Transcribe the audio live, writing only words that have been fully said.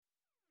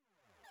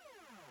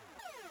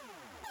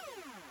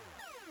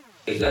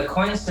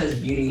Aquinas says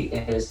beauty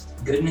is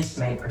goodness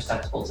made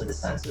perceptible to the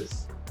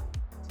senses,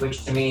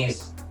 which to me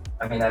is,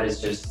 I mean, that is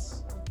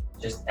just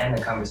end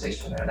the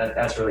conversation there.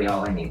 That's really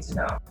all I need to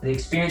know. The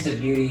experience of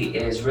beauty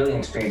is really an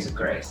experience of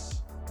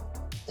grace.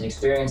 It's an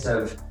experience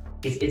of,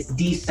 it's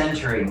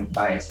decentering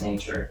by its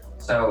nature.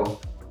 So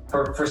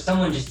for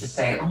someone just to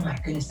say, oh my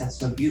goodness, that's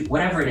so beautiful,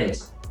 whatever it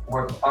is,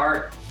 work of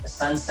art, a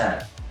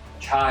sunset,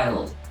 a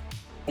child,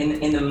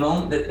 in the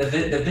moment,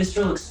 the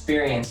visceral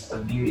experience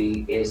of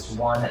beauty is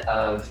one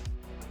of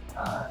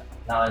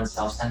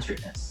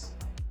non-self-centeredness,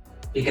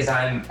 because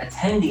I'm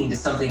attending to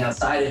something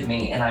outside of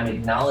me and I'm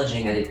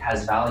acknowledging that it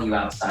has value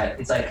outside.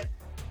 It's like,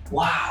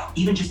 wow,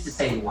 even just to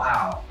say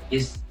wow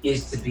is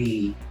to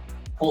be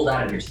pulled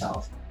out of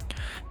yourself.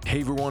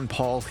 Hey everyone,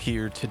 Paul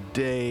here.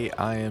 Today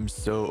I am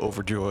so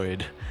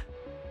overjoyed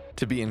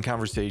to be in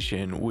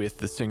conversation with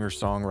the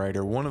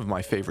singer-songwriter, one of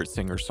my favorite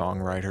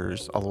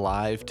singer-songwriters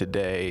alive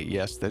today.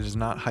 Yes, that is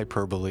not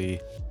hyperbole.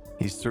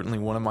 He's certainly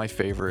one of my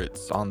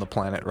favorites on the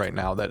planet right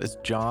now. That is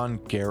Jon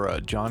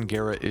Guerra. Jon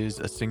Guerra is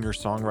a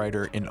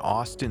singer-songwriter in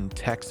Austin,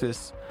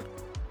 Texas.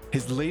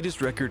 His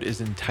latest record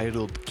is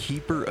entitled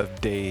Keeper of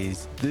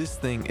Days. This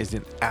thing is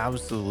an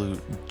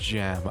absolute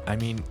gem. I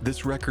mean,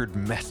 this record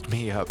messed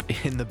me up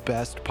in the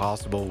best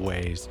possible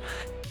ways.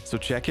 So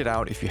check it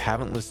out if you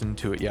haven't listened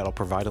to it yet. I'll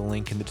provide a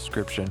link in the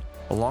description.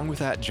 Along with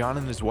that, Jon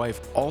and his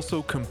wife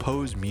also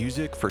composed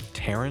music for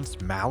Terrence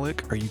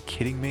Malick. Are you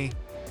kidding me?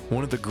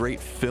 One of the great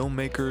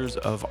filmmakers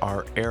of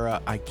our era.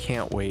 I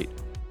can't wait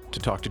to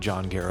talk to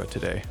Jon Guerra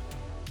today.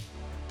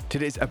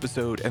 Today's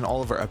episode and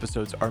all of our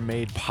episodes are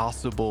made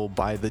possible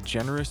by the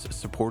generous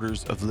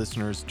supporters of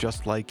listeners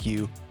just like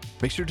you.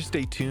 Make sure to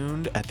stay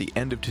tuned at the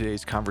end of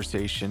today's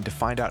conversation to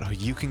find out how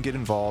you can get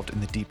involved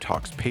in the Deep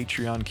Talks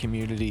Patreon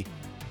community.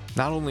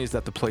 Not only is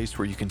that the place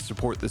where you can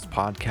support this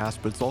podcast,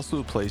 but it's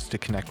also a place to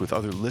connect with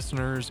other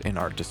listeners in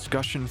our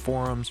discussion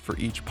forums for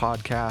each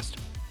podcast.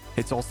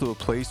 It's also a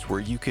place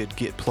where you could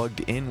get plugged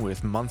in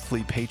with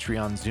monthly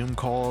Patreon Zoom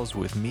calls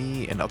with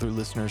me and other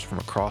listeners from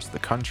across the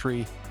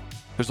country.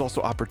 There's also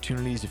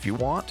opportunities if you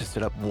want to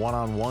set up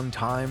one-on-one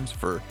times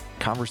for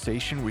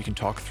conversation where we can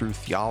talk through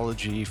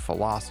theology,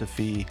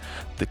 philosophy,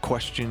 the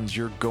questions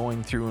you're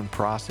going through and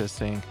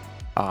processing.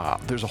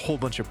 There's a whole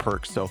bunch of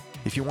perks. So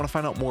if you want to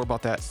find out more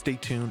about that, stay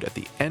tuned at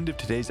the end of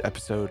today's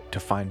episode to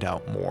find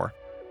out more.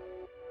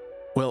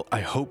 Well, I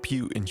hope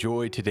you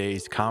enjoy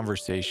today's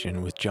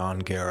conversation with Jon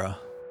Guerra.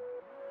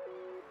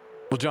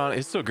 Well, Jon,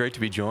 it's so great to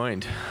be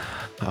joined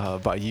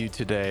by you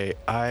today.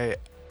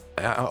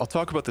 I'll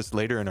talk about this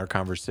later in our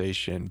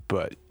conversation,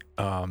 but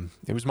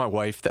it was my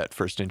wife that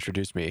first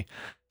introduced me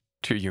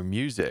to your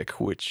music,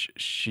 which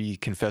she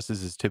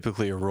confesses is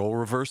typically a role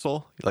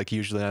reversal. Like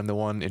usually I'm the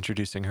one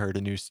introducing her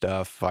to new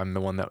stuff. I'm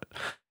the one that,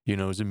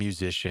 is a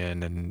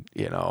musician and,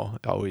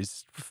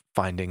 always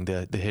finding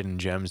the hidden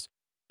gems.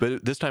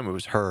 But this time it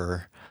was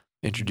her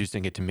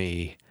introducing it to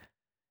me.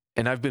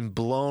 And I've been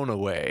blown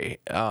away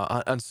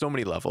on so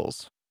many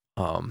levels.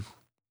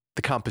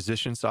 The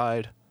composition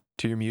side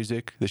to your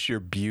music, the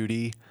sheer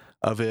beauty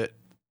of it,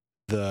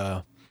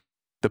 the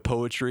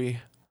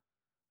poetry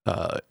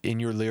in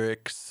your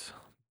lyrics,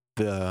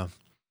 the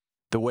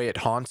way it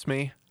haunts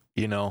me.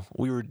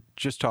 We were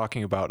just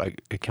talking about I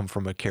come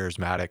from a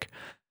charismatic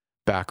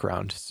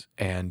background,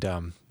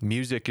 and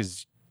music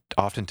is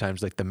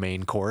oftentimes like the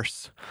main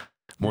course,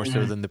 more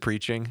so than the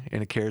preaching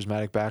in a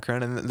charismatic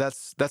background, and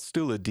that's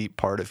still a deep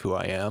part of who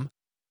I am.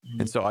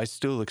 And so I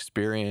still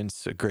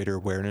experience a greater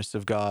awareness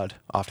of God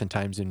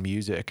oftentimes in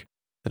music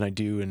than I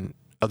do in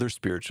other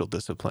spiritual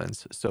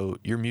disciplines. So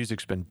your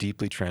music's been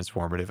deeply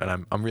transformative,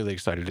 and I'm really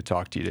excited to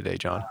talk to you today,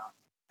 Jon.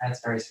 That's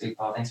very sweet,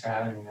 Paul. Thanks for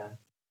having me, man.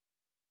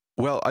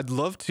 Well, I'd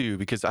love to,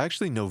 because I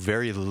actually know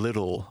very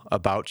little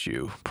about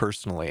you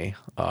personally,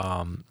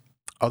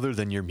 other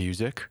than your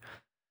music.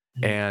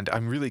 And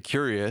I'm really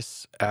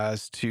curious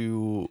as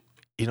to,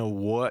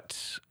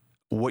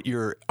 what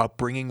your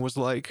upbringing was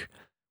like,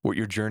 what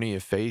your journey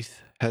of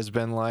faith has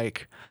been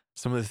like,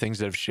 some of the things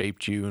that have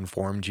shaped you,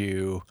 informed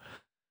you,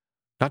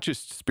 not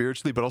just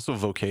spiritually, but also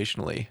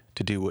vocationally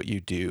to do what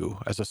you do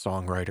as a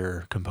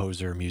songwriter,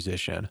 composer,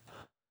 musician.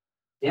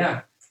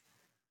 Yeah.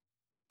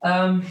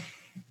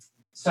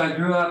 So I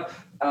grew up,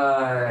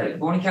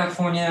 born in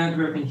California,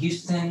 grew up in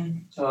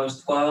Houston until I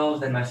was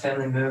 12. Then my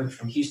family moved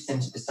from Houston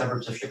to the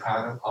suburbs of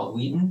Chicago called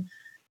Wheaton.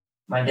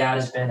 My dad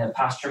has been a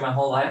pastor my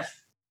whole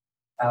life.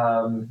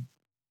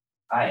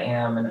 I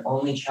am an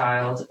only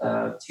child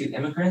of two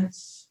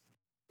immigrants.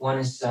 One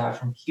is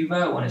from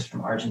Cuba, one is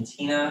from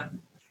Argentina.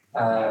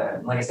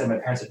 Like I said, my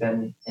parents have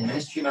been in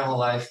ministry my whole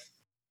life.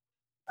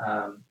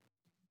 I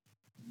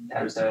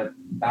was a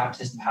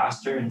Baptist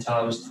pastor until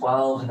I was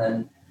 12, and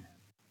then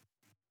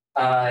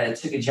I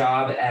took a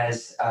job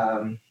as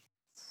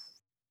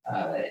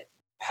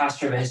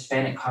pastor of a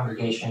Hispanic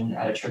congregation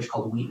at a church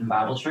called Wheaton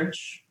Bible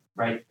Church,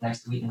 right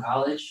next to Wheaton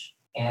College,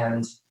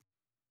 and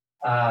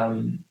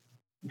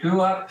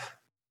grew up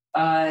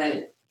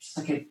just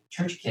like a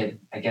church kid,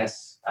 I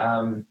guess.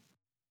 Going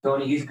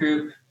to youth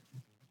group.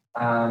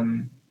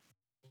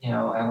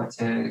 I went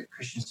to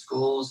Christian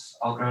schools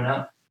all grown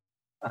up.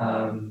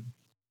 it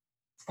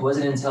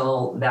wasn't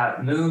until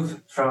that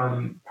move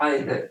from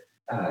probably the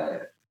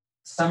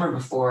summer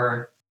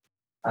before,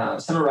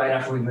 summer right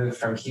after we moved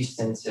from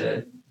Houston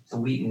to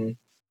Wheaton.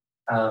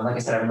 Like I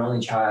said, I'm an only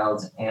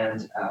child,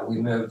 and we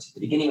moved at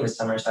the beginning of the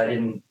summer, so I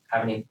didn't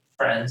have any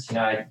friends.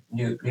 I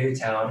new to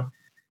town,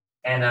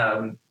 and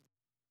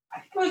I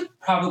think I was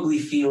probably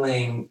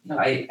feeling.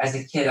 As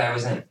a kid, I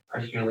wasn't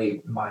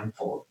particularly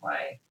mindful of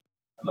my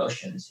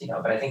emotions,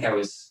 but I think I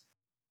was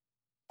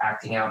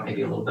acting out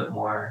maybe a little bit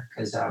more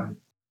because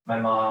my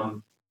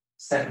mom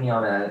sent me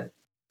on a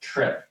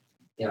trip,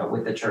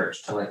 with the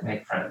church to like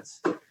make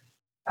friends.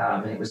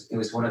 And it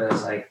was one of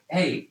those like,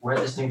 hey, we're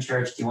at this new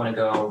church. Do you want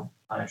to go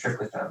on a trip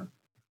with them?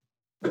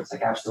 It was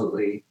like,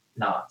 absolutely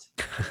not.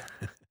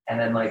 And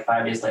then like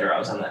 5 days later, I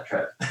was on that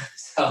trip.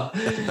 So,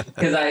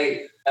 because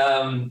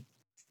I'm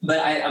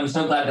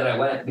so glad that I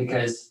went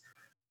because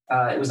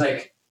it was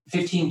like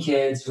 15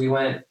 kids. We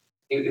went.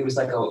 It was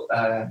like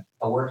a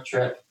work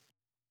trip,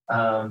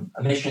 a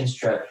missions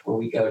trip where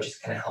we go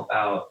just kind of help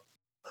out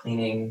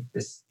cleaning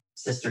this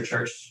sister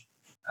church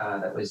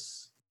that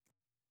was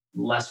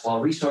less well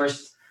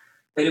resourced.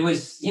 But it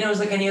was, it was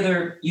like any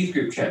other youth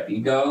group trip.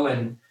 You go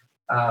and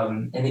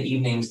in the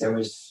evenings there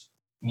was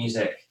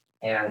music,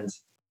 and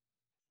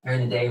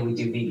during the day we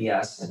do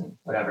VBS and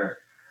whatever.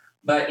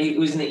 But it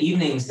was in the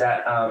evenings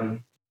that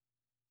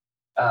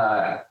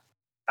I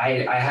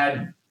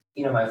had,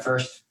 my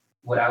first,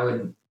 what I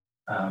wouldn't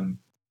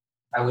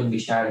be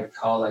shy to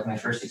call like my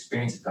first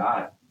experience of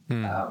God.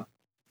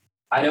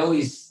 I'd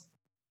always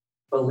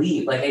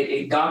believed,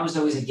 like God was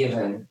always a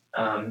given.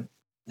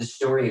 The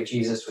story of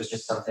Jesus was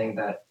just something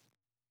that,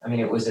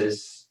 it was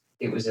as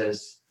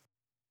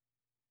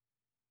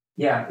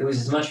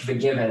much of a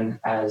given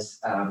as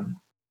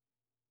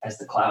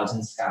the clouds in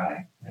the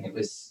sky. And it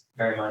was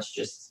very much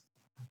just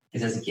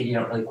because as a kid, you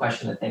don't really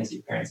question the things that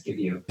your parents give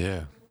you.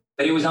 Yeah.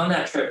 But it was on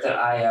that trip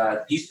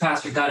that youth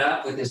pastor got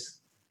up with this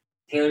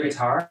Taylor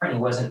guitar, and it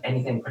wasn't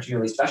anything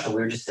particularly special.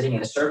 We were just sitting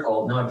in a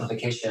circle, no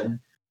amplification,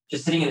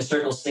 just sitting in a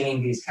circle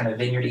singing these kind of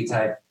vineyardy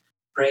type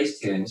praise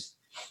tunes.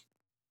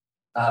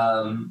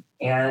 And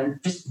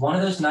just one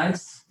of those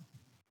nights,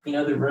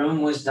 the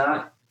room was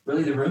not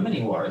really the room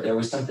anymore. There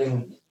was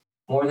something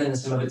more than the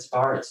sum of its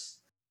parts.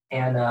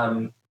 And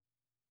I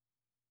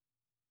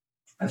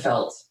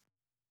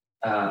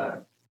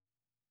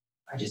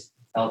just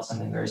felt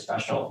something very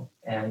special.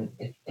 And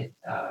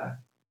I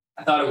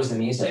thought it was the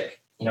music.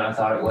 I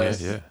thought it was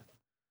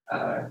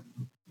the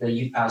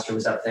youth pastor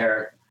was up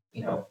there,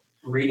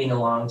 reading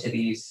along to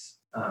these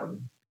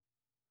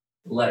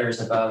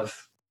letters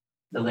above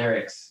the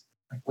lyrics.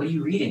 Like, what are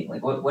you reading?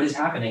 Like, what is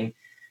happening?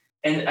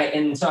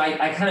 And so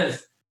I kind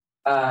of,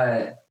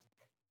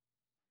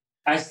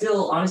 I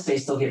still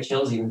get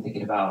chills even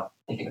thinking about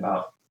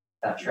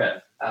that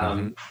trip.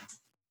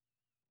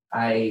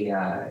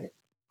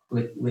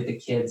 With the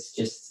kids,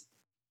 just,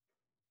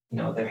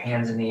 their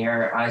hands in the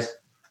air, eyes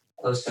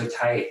closed so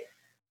tight.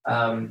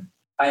 I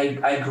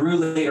grew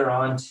later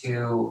on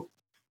to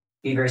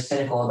be very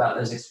cynical about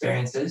those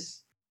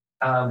experiences.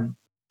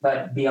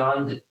 But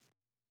beyond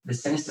the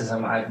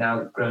cynicism, I've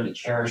now grown to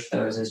cherish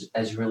those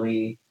as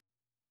really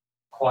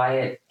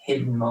quiet,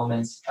 hidden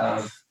moments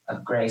of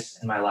grace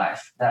in my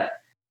life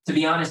that, to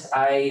be honest,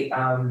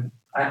 I'm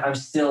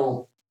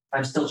still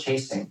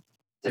chasing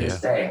to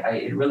this day.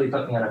 It really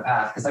put me on a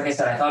path because, like I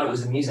said, I thought it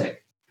was the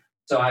music.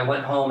 So I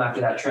went home after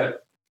that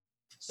trip,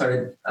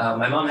 started,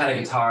 my mom had a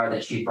guitar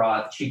that she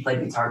brought. She played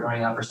guitar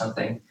growing up or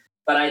something,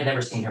 but I had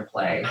never seen her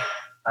play.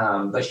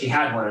 But she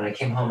had one, and I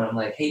came home and I'm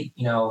like, hey,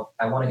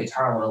 I want a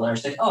guitar. I want to learn.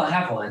 She's like, oh, I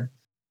have one.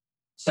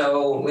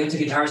 So we went to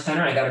Guitar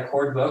Center. I got a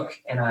chord book,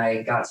 and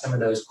I got some of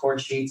those chord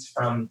sheets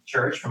from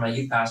church, from my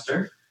youth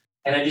pastor.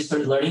 And I just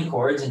started learning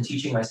chords and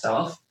teaching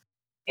myself.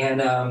 And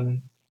a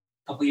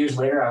couple years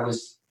later, I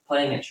was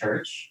playing at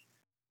church,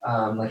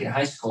 like in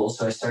high school.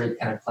 So I started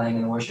kind of playing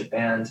in the worship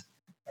band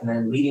and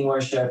then leading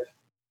worship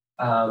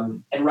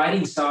and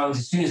writing songs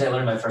as soon as I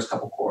learned my first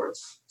couple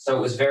chords. So it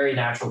was very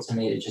natural to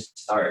me to just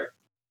start.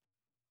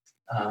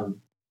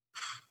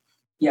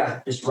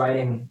 Just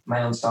writing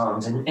my own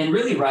songs and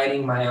really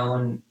writing my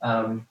own,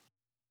 I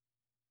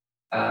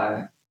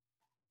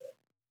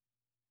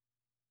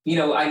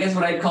guess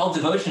what I'd call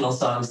devotional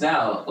songs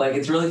now. Like,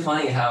 it's really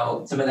funny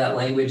how some of that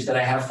language that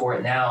I have for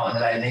it now and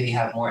that I maybe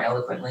have more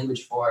eloquent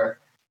language for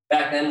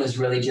back then was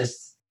really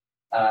just,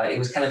 it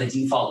was kind of the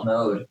default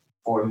mode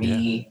for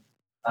me.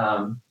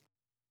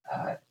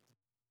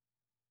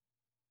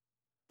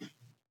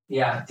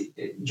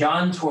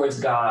 John towards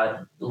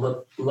God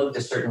looked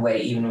a certain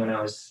way even when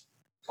I was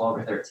 12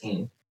 or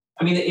 13.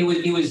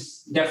 It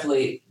was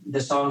definitely,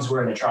 the songs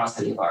were an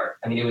atrocity of art.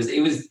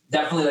 It was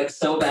definitely like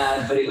so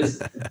bad, but it was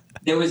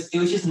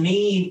just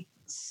me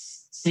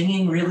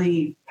singing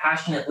really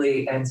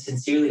passionately and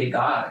sincerely to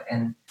God.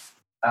 And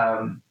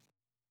my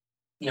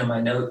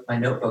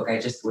notebook, I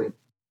just would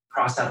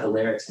cross out the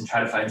lyrics and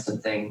try to find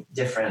something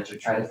different or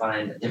try to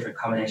find a different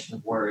combination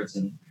of words.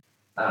 And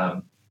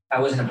I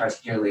wasn't a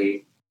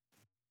particularly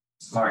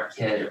smart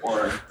kid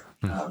or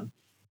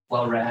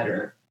well-read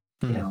or,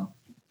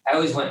 I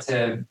always went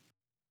to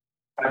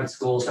private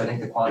school, so I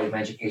think the quality of my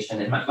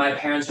education, and my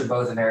parents were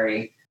both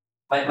my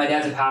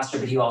dad's a pastor,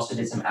 but he also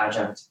did some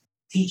adjunct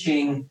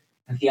teaching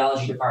and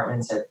theology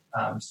departments at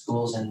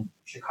schools in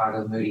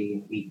Chicago, Moody,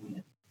 and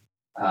Wheaton.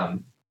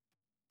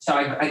 So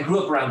I grew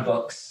up around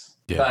books,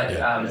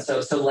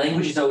 so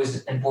language is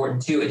always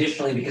important too.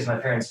 Additionally, because my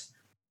parents,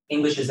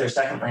 English is their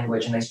second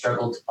language, and they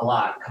struggled a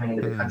lot coming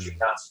into the country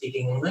not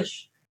speaking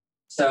English.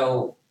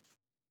 So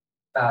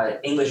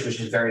English was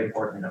just very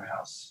important in our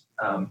house,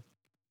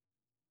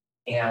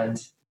 and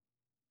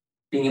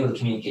being able to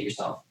communicate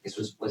yourself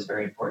was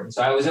very important.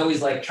 So I was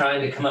always like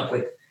trying to come up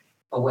with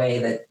a way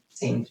that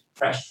seemed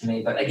fresh to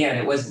me. But again,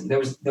 it wasn't.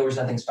 There was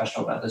nothing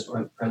special about those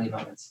early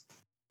moments.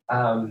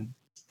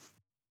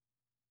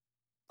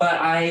 But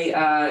I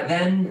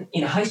then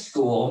in high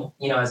school,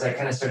 as I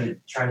kind of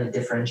started trying to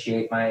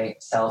differentiate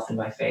myself and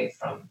my faith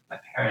from my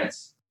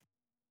parents,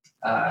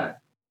 kind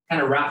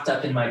of wrapped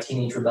up in my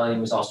teenage rebellion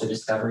was also a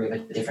discovery of a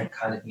different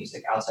kind of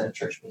music outside of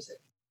church music.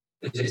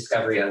 It was a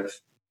discovery of,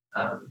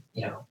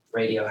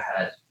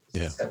 Radiohead, a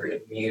discovery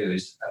of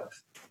Muse,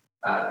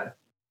 of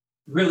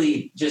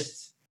really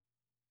just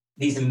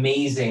these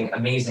amazing,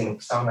 amazing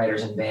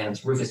songwriters and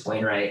bands, Rufus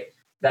Wainwright,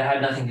 that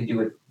had nothing to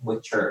do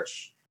with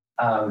church.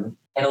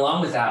 And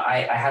along with that,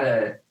 I had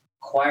a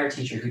choir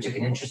teacher who took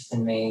an interest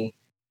in me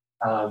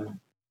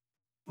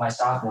my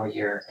sophomore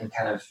year, and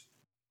kind of,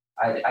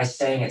 I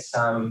sang at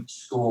some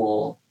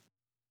school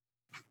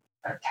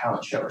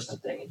talent show or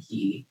something, and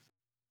he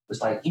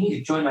was like, "You need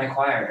to join my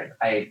choir." And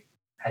I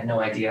had no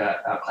idea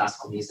about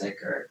classical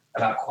music or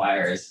about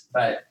choirs,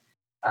 but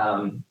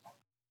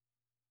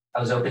I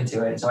was open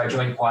to it. And so I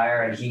joined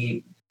choir, and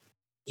he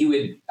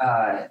would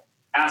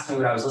ask me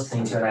what I was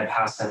listening to, and I'd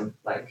pass him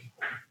like,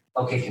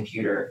 "Okay,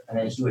 computer." And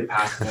then he would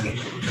pass me.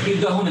 He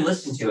would go home and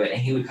listen to it, and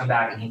he would come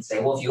back and he'd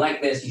say, "Well, if you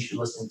like this, you should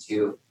listen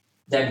to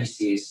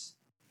Debussy's,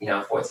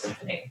 Fourth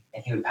Symphony."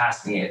 And he would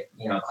pass me a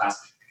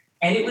class.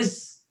 And it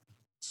was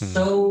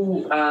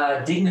so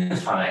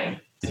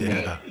dignifying to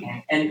me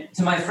and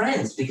to my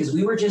friends, because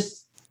we were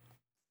just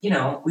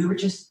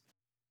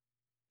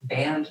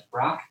band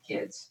rock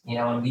kids,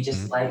 and we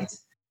just liked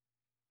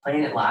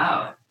playing it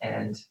loud.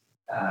 And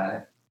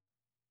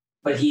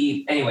but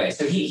he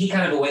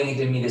kind of awakened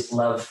in me this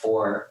love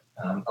for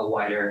a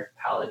wider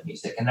palette of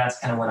music. And that's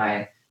kind of when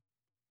I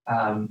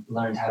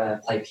learned how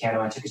to play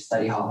piano. I took a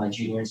study hall my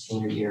junior and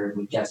senior year, and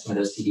would get some of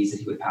those CDs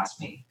that he would pass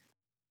me,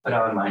 put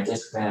on my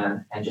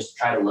Discman, and just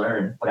try to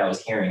learn what I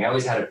was hearing. I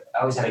always had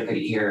a good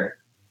ear,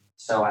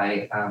 so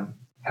I kind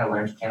of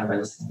learned piano by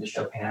listening to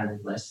Chopin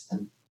and Liszt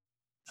and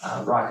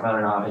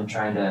Rachmaninoff, and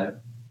trying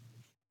to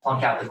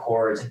plunk out the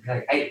chords.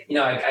 And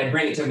I'd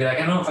bring it to him and be like,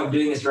 "I don't know if I'm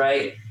doing this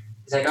right."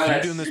 He's like, "Oh, so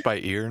you're doing this by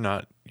ear,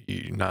 not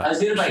I was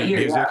doing it by ear,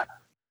 music?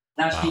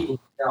 Not sheet,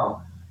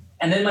 no."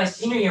 And then my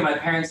senior year, my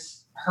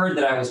parents heard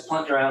that I was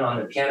plunking around on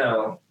the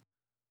piano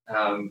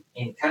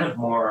in kind of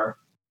more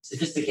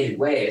sophisticated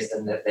ways,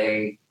 and that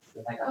they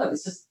were like, "Oh,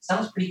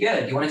 sounds pretty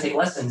good. Do you want to take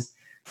lessons?"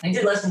 And I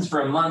did lessons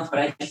for a month, but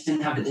I just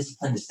didn't have the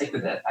discipline to stick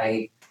with it.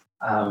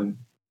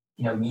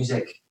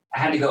 Music, I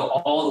had to go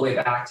all the way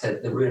back to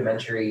the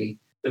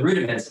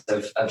rudiments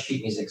of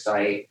sheet music. So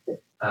I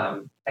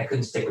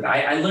couldn't stick with it.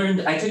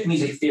 I took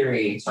music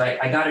theory, so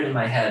I got it in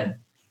my head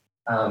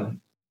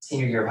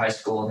senior year of high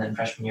school, and then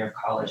freshman year of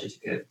college, I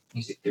took a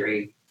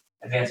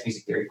advanced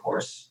music theory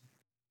course.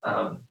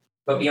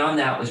 But beyond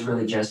that was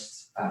really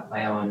just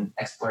my own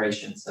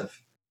explorations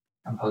of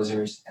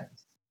composers, and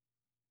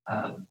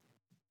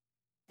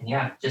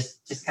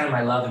just kind of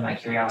my love and my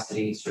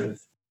curiosity sort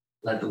of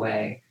led the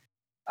way.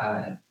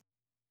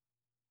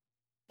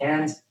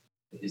 And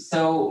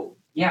so,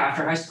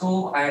 after high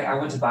school, I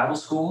went to Bible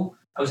school.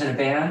 I was in a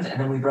band, and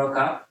then we broke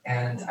up,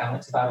 and I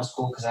went to Bible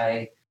school because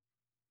by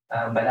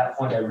that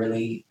point, I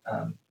really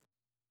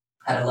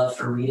had a love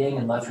for reading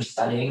and love for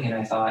studying. And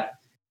I thought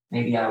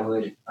maybe I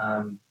would,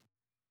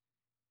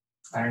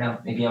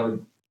 maybe I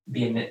would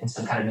be in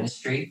some kind of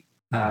ministry,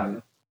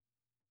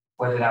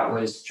 whether that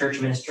was church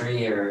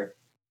ministry or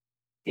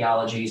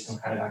theology, some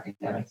kind of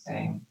academic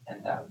thing.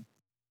 And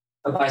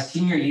but by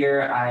senior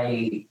year,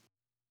 I'd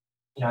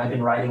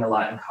been writing a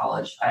lot in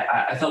college.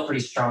 I felt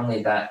pretty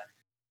strongly that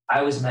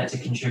I was meant to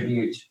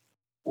contribute.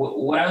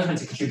 What I was meant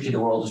to contribute to the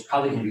world was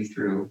probably going to be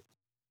through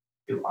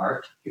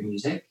art, through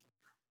music.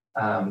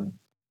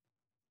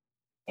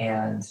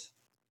 And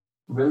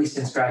really,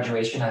 since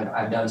graduation,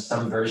 I've done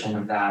some version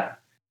of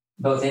that,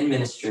 both in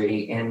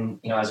ministry,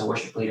 as a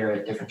worship leader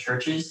at different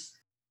churches,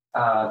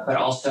 but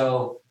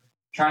also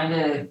trying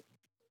to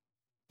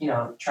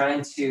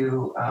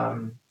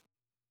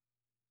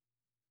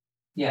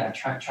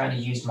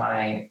use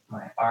my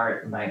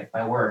art and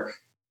my work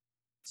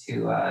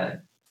to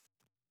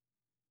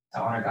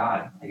honor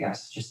God, I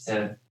guess, just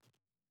to,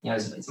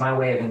 it's my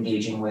way of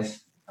engaging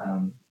with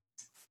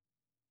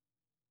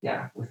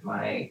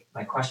my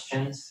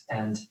questions.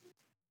 And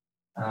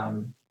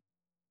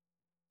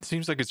it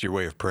seems like it's your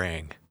way of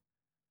praying.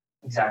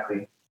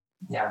 Exactly.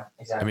 Yeah,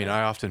 exactly. I mean,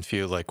 I often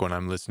feel like when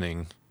I'm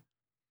listening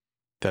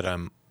that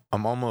I'm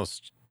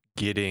almost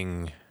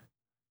getting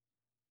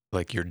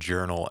like your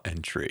journal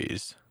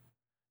entries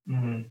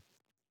Hmm.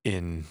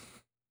 in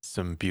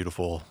some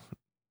beautiful,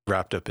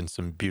 wrapped up in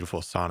some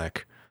beautiful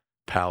sonic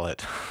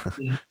palette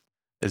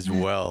as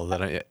well.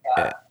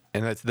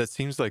 And that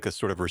seems like a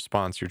sort of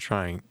response you're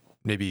trying,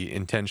 maybe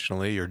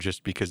intentionally or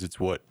just because it's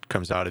what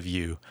comes out of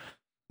you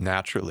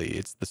naturally.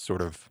 It's the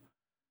sort of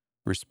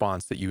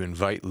response that you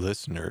invite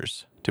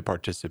listeners to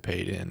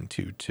participate in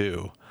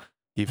too,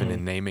 even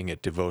in naming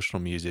it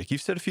devotional music.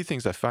 You've said a few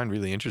things I find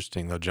really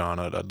interesting, though, John.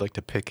 I'd like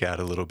to pick at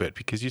a little bit,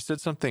 because you said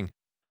something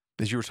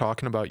as you were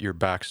talking about your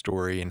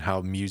backstory and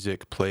how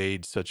music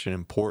played such an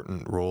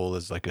important role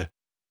as like a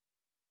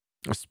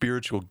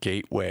spiritual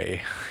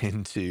gateway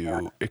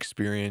into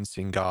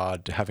experiencing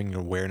God, having an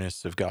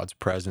awareness of God's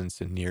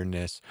presence and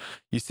nearness.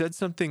 You said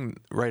something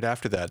right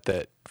after that,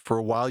 that for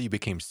a while you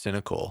became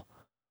cynical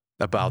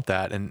about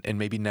that, and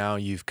maybe now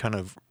you've kind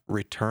of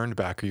returned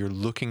back, or you're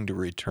looking to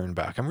return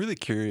back. I'm really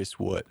curious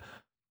what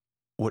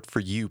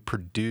for you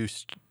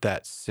produced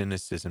that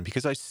cynicism,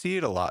 because I see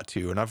it a lot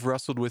too, and I've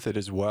wrestled with it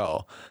as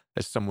well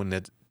as someone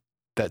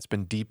that's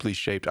been deeply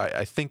shaped.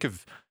 I think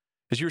of,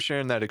 as you were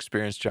sharing that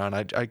experience, John,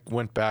 I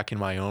went back in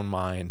my own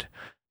mind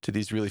to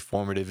these really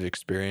formative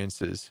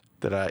experiences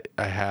that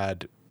I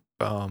had,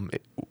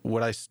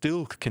 what I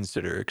still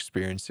consider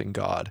experiencing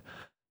God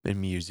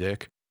in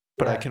music.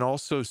 But I Yeah. can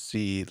also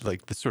see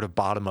like the sort of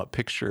bottom up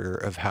picture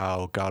of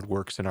how God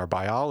works in our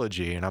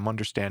biology. And I'm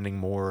understanding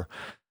more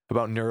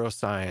about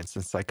neuroscience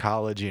and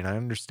psychology. And I'm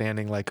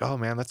understanding like, oh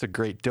man, that's a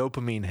great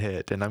dopamine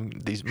hit. And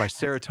my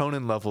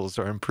serotonin levels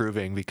are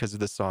improving because of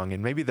the song.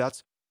 And maybe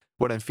that's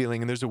what I'm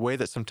feeling. And there's a way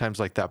that sometimes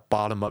like that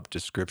bottom up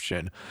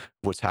description of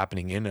what's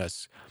happening in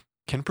us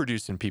can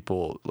produce in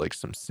people like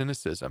some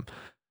cynicism.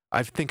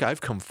 I think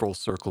I've come full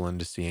circle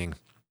into seeing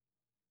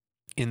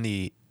in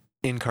the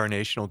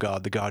incarnational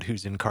God, the God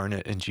who's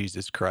incarnate in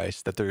Jesus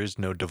Christ, that there is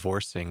no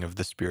divorcing of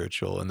the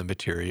spiritual and the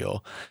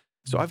material.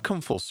 So I've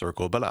come full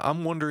circle, but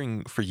I'm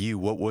wondering for you,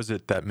 what was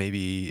it that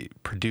maybe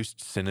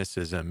produced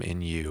cynicism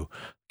in you?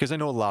 Because I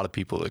know a lot of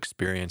people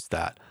experience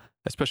that,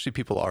 especially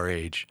people our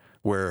age,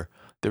 where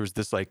there was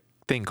this like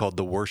thing called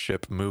the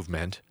worship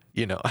movement.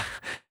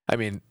 I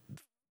mean,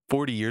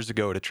 40 years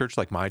ago at a church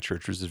like my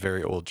church, which is a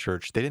very old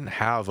church, they didn't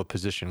have a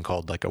position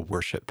called like a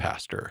worship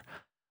pastor.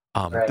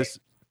 Right. This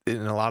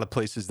in a lot of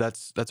places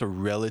that's a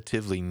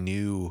relatively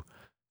new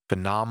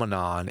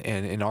phenomenon,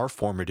 and in our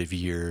formative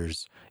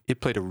years,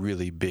 it played a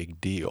really big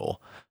deal,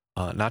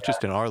 not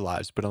just in our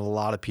lives, but in a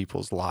lot of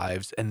people's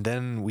lives. And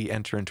then we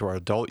enter into our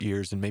adult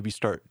years and maybe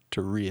start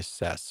to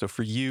reassess. So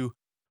for you,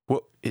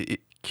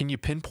 can you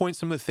pinpoint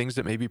some of the things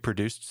that maybe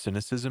produced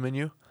cynicism in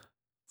you?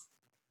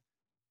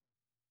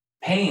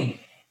 Pain.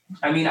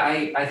 I mean,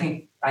 I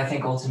think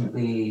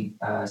ultimately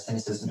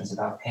cynicism is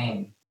about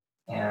pain,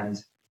 and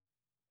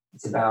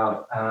it's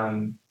about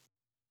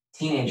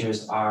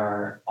teenagers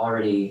are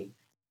already,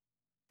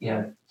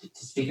 to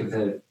speak of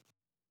the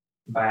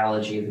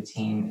biology of the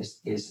teen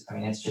is I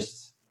mean, it's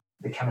just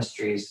the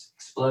chemistry is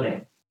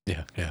exploding.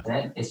 Yeah, yeah,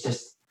 And it's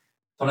just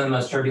one of the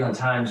most turbulent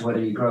times, whether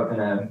you grow up in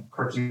a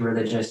quirky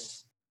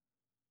religious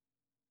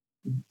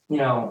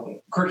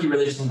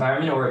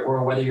environment,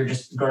 or whether you're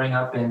just growing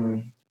up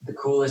in the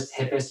coolest,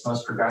 hippest,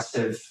 most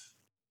progressive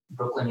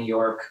Brooklyn, New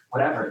York,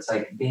 whatever. It's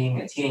like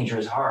being a teenager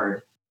is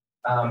hard.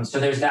 So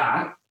there's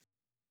that.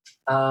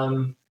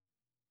 Um,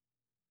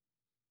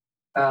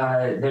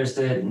 there's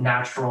the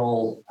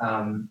natural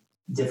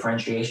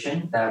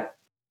differentiation that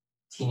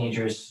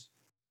teenagers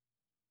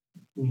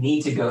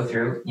need to go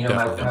through.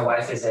 definitely. My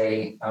wife is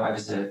a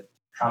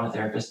trauma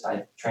therapist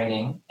by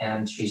training,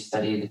 and she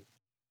studied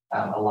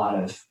a lot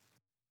of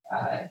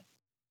uh,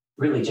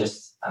 really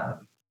just kind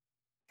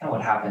of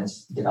what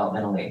happens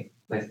developmentally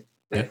with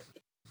Yeah,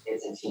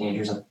 kids and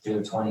teenagers up through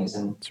their 20s,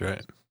 and that's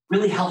right.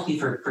 really healthy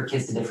for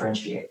kids to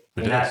differentiate.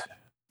 I It mean, is.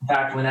 in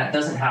fact, when that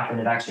doesn't happen,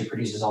 it actually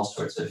produces all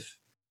sorts of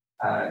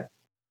uh,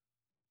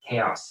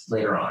 chaos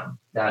later on.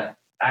 That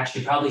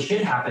actually probably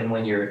should happen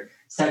when you're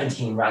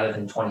 17 rather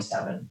than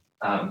 27.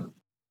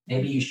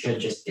 Maybe you should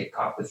just get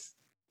caught with,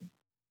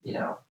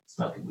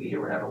 smoking weed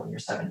or whatever when you're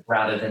 7,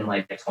 rather than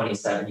like at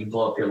 27, you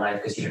blow up your life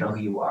because you don't know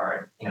who you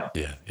are. Yeah,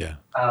 yeah.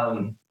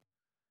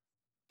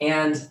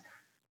 And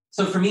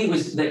so for me, it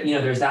was that,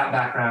 there's that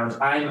background.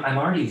 I'm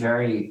already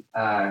very,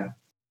 I,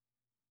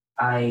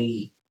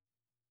 I'm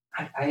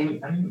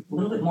a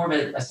little bit more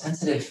of a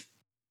sensitive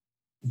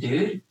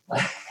dude.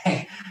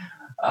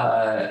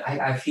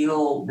 I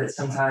feel that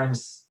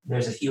sometimes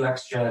there's a few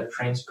extra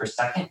frames per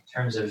second in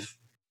terms of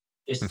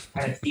just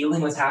kind of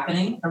feeling what's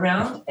happening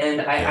around.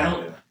 And I Yeah.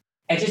 don't,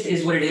 it just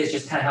is what it is,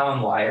 just kind of how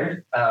I'm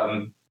wired.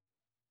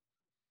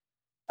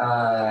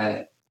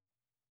 Uh,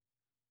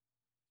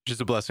 Which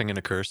is a blessing and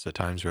a curse at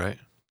times, right?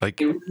 Like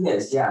it really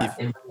is. Yeah, if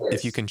it really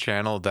if you is. can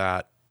channel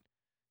that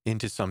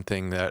into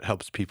something that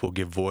helps people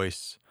give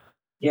voice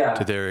to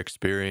Yeah. their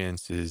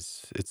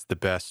experiences, it's the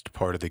best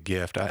part of the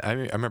gift. I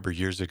remember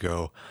years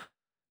ago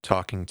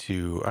talking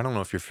to, I don't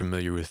know if you're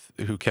familiar with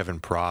who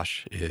Kevin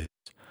Prosh is.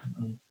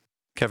 Mhm.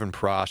 Kevin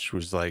Prosh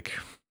was like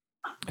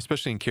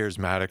especially in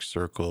charismatic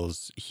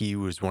circles, he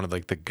was one of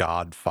like the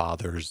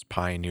godfathers,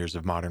 pioneers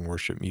of modern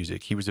worship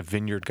music. He was a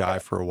Vineyard guy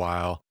for a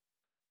while,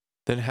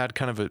 then had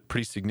kind of a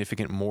pretty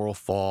significant moral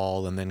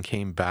fall, and then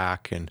came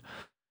back and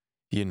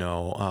you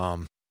know,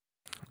 um,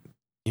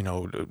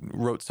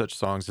 wrote such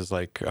songs as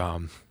like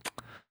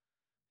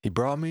 "He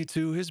brought me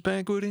to his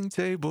banqueting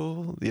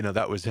table."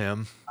 That was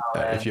him. Oh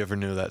If man. you ever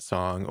knew that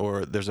song,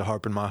 or "There's a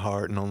harp in my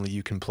heart and only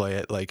you can play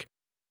it." Like,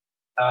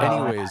 Oh man.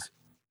 anyways,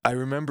 I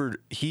remember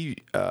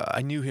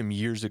I knew him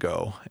years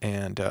ago,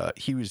 and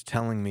he was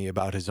telling me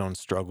about his own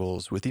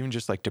struggles with even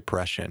just like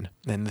depression.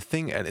 And the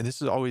thing, and this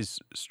has always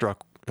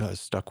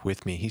stuck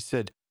with me. He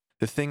said,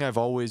 "The thing I've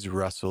always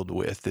wrestled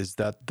with is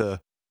that the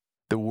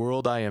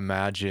world I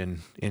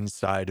imagine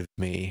inside of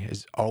me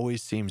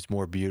always seems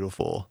more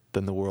beautiful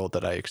than the world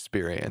that I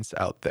experience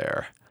out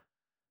there."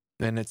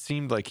 And it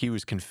seemed like he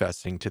was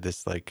confessing to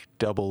this like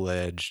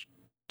double-edged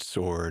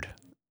sword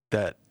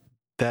that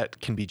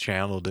can be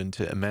channeled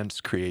into immense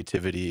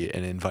creativity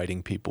and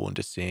inviting people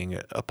into seeing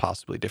a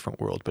possibly different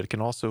world, but it can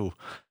also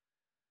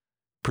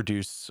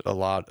produce a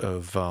lot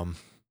of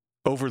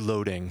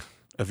overloading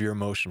of your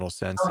emotional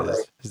Totally.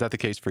 senses. Is that the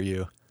case for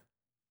you?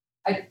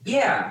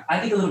 Yeah, I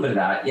think a little bit of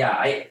that.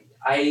 Yeah,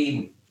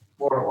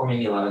 or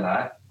maybe a lot of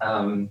that.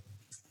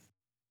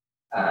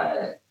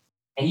 Uh,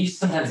 and you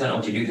sometimes don't know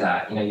what to do with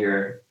that.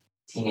 You're a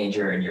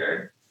teenager and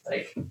you're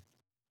like,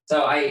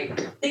 so I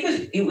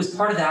think it was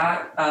part of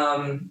that.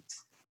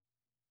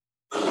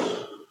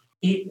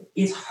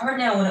 It's hard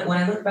now when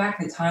I look back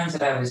at the times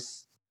that I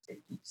was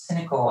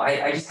cynical.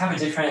 I just have a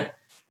different,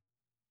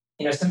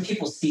 some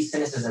people see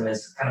cynicism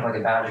as kind of like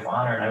a badge of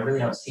honor, and I really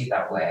don't see it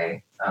that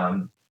way.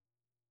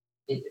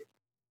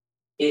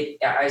 It,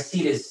 I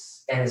see it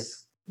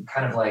as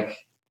kind of like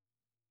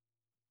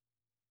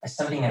as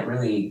something that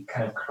really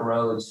kind of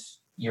corrodes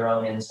your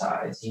own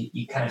insides.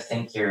 You kind of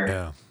think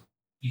Yeah.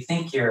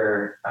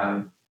 you're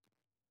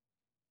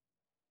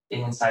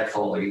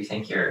insightful, or you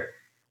think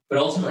but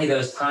ultimately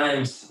those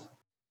times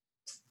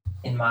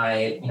in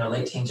my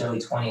late teens, early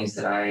 20s,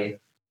 that I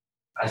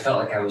felt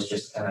like I was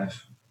just kind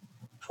of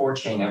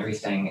torching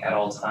everything at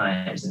all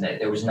times, and that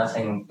there was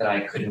nothing that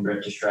I couldn't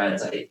rip to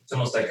shreds. It's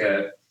almost like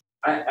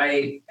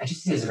I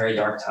just see it as a very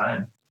dark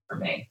time for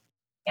me,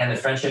 and the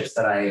friendships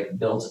that I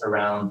built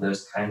around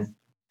those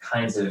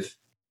kinds of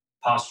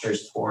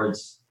postures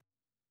towards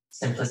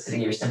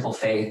simplicity or simple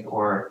faith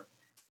or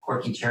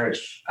quirky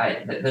church,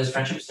 those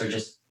friendships are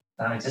just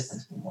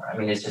non-existent anymore. I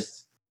mean, it's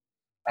just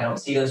I don't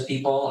see those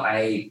people.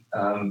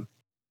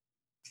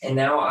 And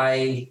now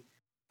I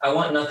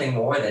want nothing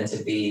more than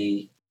to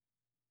be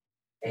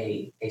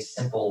a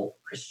simple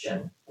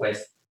Christian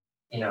with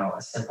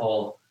a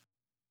simple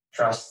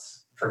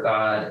trust for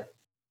God,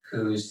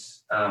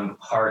 whose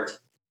heart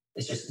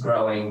is just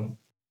growing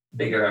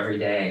bigger every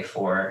day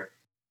for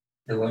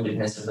the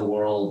woundedness of the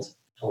world,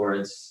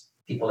 towards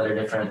people that are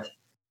different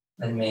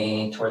than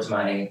me, towards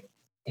my,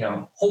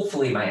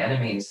 hopefully my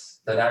enemies.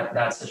 Though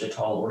that's such a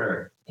tall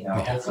order. Yeah.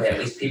 Hopefully at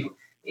least people.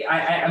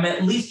 I'm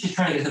at least just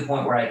trying to get to the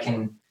point where I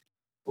can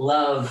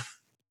love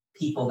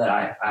people that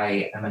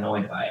I am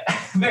annoyed by,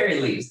 at the very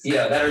least.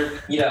 That are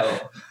Yeah,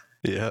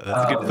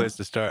 that's a good place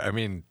to start. I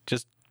mean,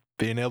 just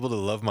being able to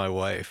love my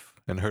wife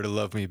and her to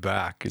love me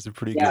back is a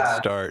pretty good yeah.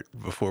 start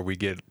before we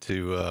get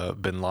to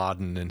Bin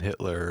Laden and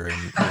Hitler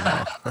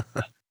and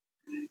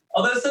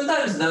Although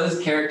sometimes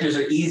those characters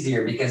are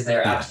easier because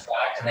they're Yeah.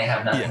 abstract and they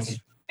have nothing to Yes. do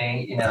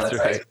with me. That's It's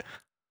right. like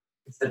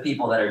it's the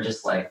people that are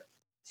just like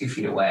 2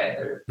 feet away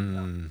that are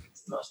Mm.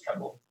 it's the most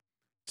trouble.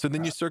 So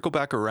then you circle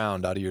back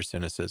around out of your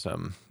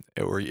cynicism,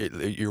 or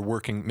you're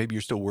working, maybe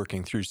you're still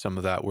working through some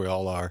of that. We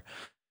all are.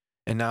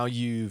 And now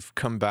you've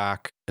come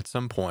back at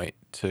some point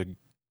to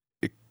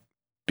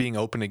being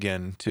open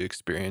again to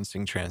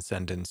experiencing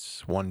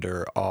transcendence,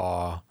 wonder,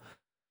 awe,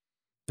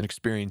 an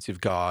experience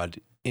of God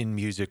in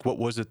music. What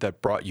was it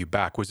that brought you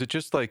back? Was it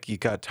just like you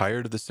got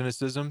tired of the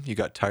cynicism? You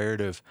got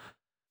tired of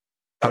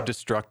how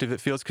destructive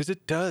it feels? Because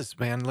it does,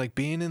 man. Like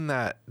being in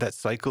that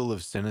cycle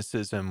of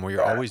cynicism where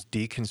you're Yeah. always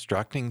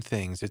deconstructing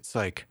things, it's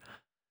like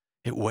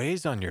it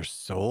weighs on your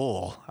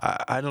soul.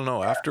 I don't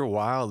know. After a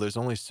while, there's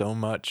only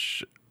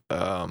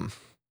um,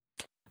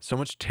 so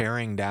much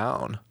tearing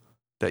down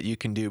that you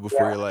can do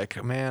before Yeah. you're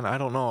like, man, I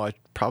don't know. I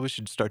probably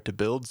should start to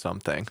build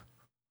something.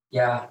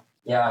 Yeah.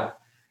 Yeah.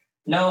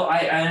 No,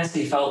 I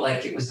honestly felt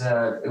like it was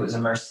a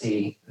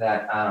mercy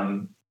that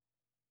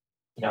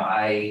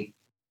I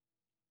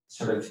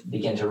sort of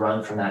began to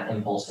run from that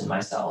impulse in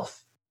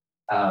myself.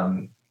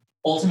 Um,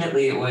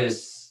 Ultimately, it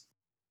was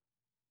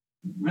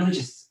really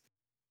just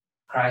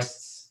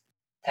Christ's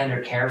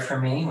tender care for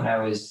me when I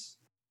was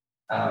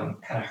kind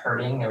of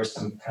hurting. There was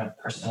some kind of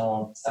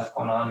personal stuff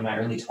going on in my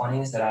early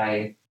 20s that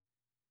I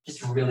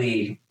just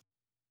really,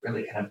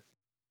 really kind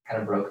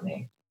of broke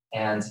me.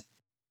 And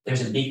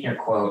there's a Buechner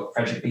quote,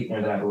 Frederick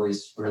Buechner, that I've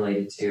always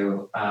related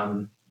to.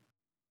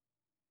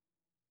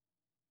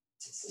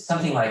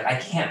 Something like, I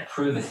can't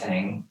prove a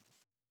thing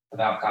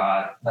about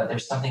God, but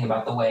there's something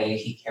about the way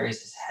he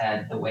carries his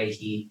head, the way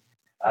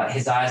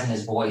his eyes and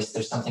his voice.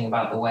 There's something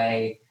about the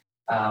way,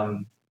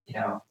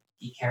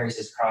 he carries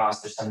his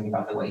cross. There's something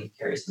about the way he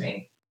carries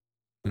me.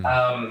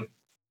 Mm.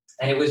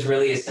 And it was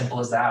really as simple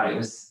as that. It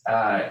was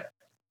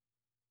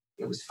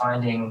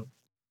finding,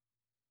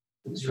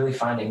 it was really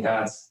finding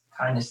God's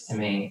kindness to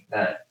me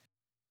that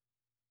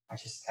I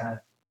just kind of,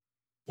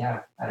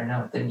 yeah, I don't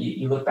know. Then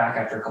you look back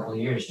after a couple of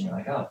years and you're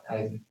like, oh,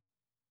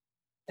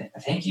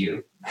 thank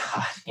you,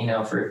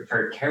 God,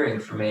 for caring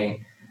for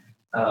me.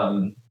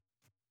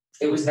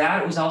 It was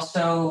that. It was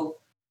also,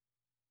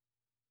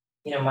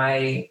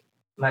 my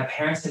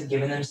parents had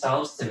given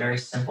themselves to very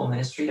simple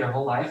ministry their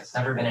whole life. It's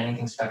never been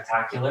anything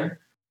spectacular,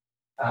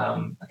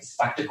 like a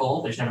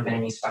spectacle. There's never been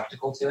any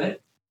spectacle to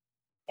it.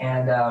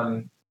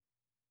 And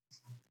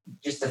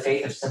just the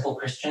faith of simple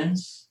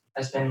Christians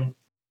has been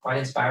quite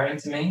inspiring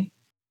to me.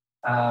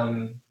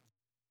 And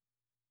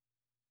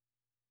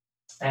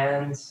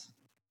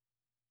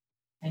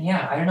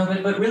yeah, I don't know,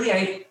 but really,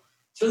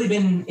 it's really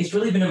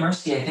been a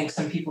mercy. I think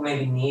some people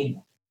maybe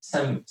need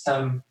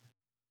some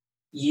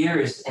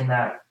years in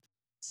that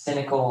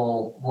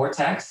cynical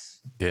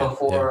vortex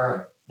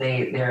before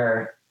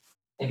they're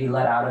maybe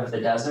let out of the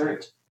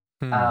desert.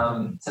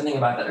 Something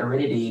about the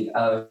aridity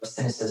of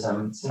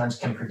cynicism sometimes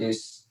can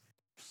produce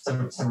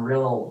some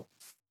real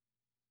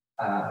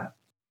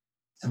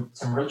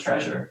some real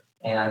treasure.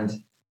 And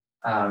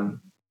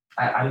I'm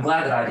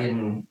glad that I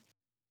didn't.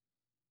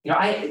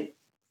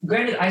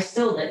 Granted, I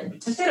still,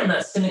 to say that I'm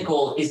not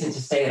cynical isn't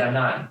to say that I'm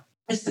not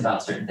pissed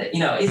about certain things.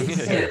 Isn't to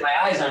say that my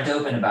eyes aren't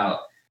open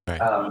about.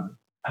 Right.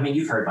 I mean,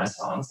 you've heard my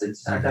songs.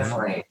 It's I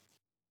definitely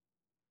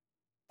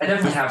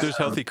have. There's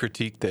healthy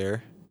critique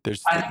there.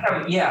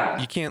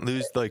 You can't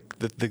lose like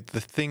the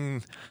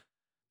thing.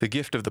 The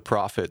gift of the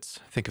prophets,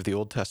 think of the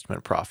Old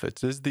Testament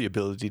prophets, is the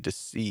ability to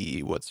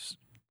see what's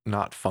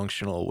not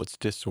functional, what's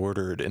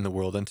disordered in the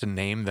world, and to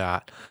name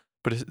that.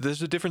 But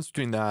there's a difference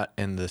between that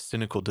and the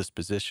cynical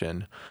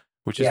disposition,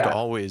 which is to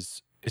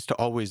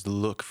always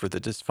look for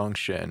the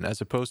dysfunction, as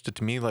opposed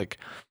to me, like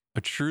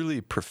a truly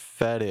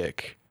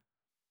prophetic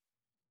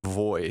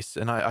voice.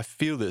 And I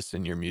feel this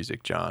in your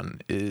music,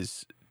 John,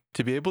 is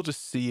to be able to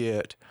see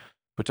it,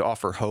 but to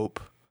offer hope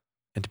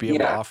and to be able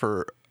to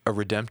offer a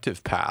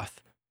redemptive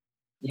path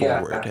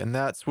forward. And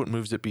that's what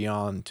moves it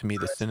beyond, to me,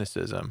 the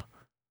cynicism.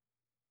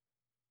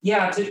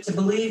 Yeah, to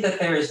believe that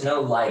there is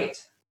no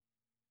light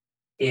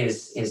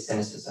is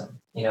cynicism.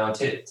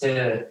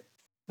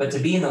 But to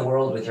be in the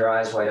world with your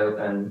eyes wide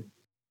open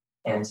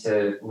and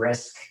to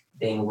risk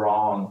being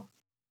wrong,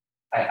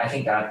 I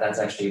think that's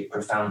actually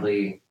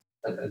profoundly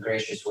a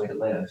gracious way to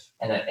live.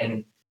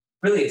 And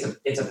really,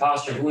 it's a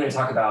posture. If we want to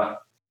talk about,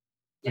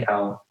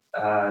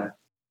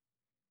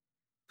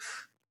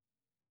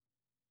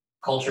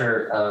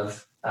 culture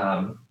of,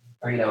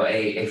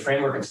 a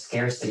framework of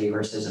scarcity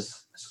versus a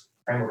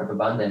framework of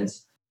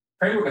abundance.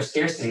 Framework of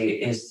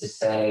scarcity is to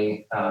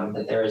say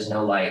that there is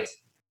no light,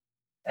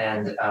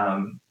 and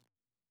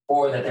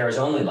or that there is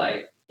only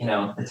light.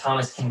 The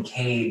Thomas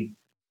Kinkade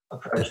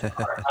approach.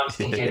 Thomas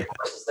Kinkade, of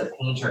course, is the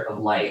painter of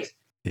light.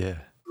 Yeah.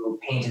 Who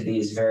painted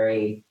these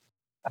very,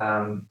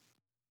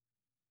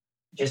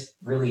 just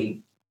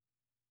really,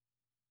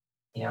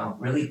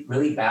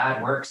 really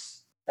bad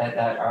works that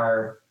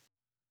are.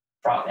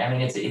 I mean,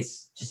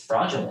 it's just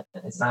fraudulent.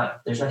 It's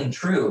not. There's nothing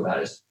true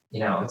about it. He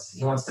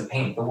wants to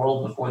paint the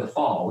world before the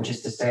fall, which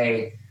is to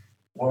say,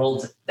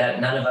 world that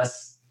none of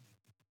us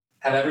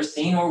have ever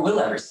seen or will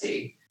ever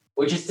see.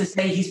 Which is to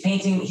say, he's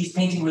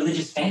painting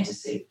religious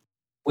fantasy,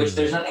 which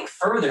there's nothing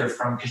further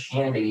from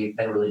Christianity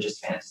than religious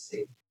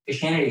fantasy.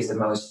 Christianity is the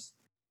most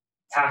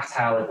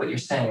tactile, like what you're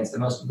saying. It's the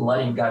most blood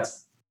and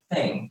guts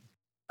thing.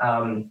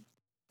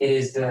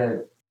 It's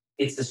the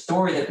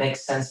story that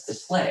makes sense to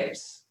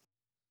slaves.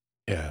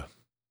 Yeah.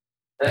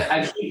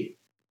 I mean,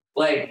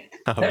 like,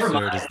 how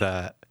absurd is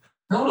that?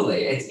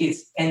 Totally.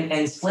 It's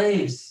and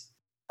slaves.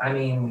 I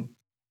mean,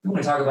 you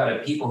want to talk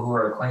about people who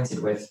are acquainted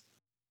with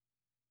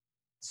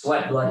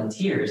sweat, blood, and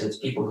tears. It's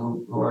people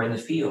who are in the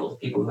field,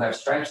 people who have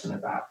stripes on their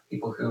back,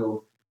 people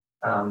who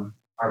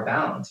are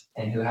bound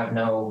and who have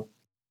no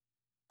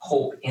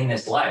hope in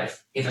this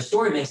life. If a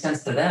story makes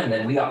sense to them,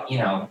 then we got,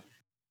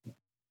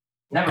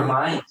 never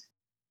mind.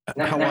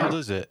 How wild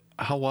is it?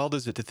 How wild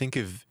is it to think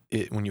of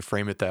it when you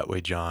frame it that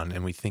way, John,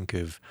 and we think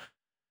of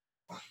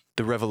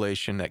the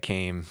revelation that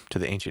came to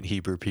the ancient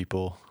Hebrew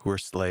people who were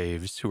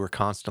slaves, who were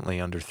constantly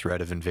under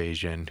threat of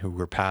invasion, who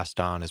were passed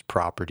on as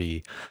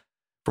property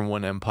from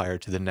one empire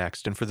to the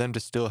next, and for them to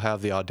still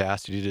have the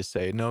audacity to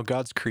say, no,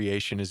 God's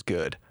creation is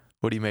good.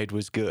 What he made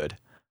was good.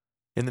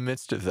 In the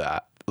midst of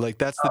that, like,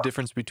 that's the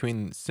difference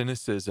between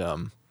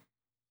cynicism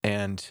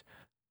and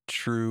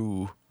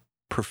true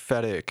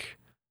prophetic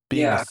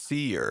being a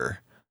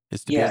seer,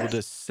 is to be able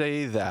to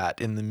say that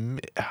in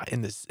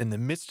the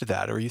midst of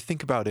that. Or you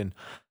think about in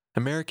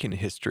American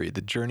history,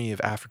 the journey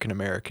of African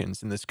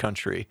Americans in this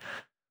country,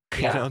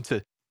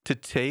 to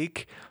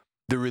take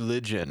the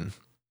religion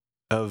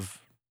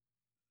of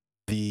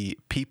the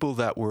people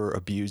that were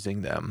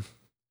abusing them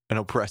and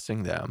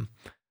oppressing them,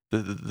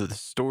 the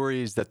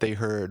stories that they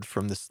heard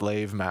from the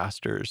slave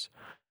masters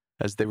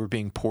as they were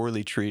being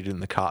poorly treated in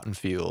the cotton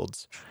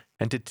fields,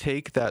 and to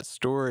take that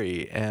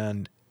story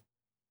and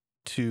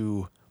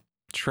to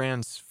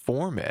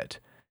transform it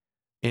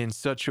in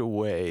such a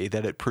way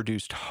that it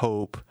produced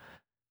hope.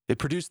 It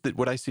produced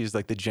what I see as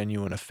like the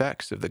genuine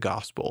effects of the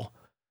gospel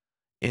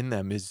in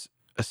them is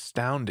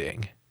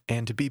astounding.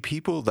 And to be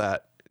people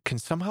that can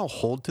somehow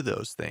hold to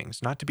those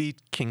things, not to be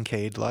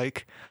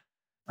Kincaid-like,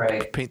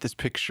 Right. paint this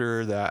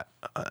picture that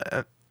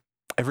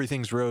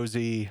everything's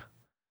rosy,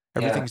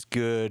 Yeah. everything's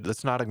good,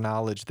 let's not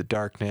acknowledge the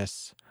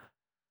darkness,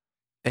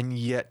 and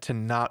yet to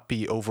not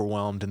be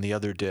overwhelmed in the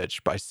other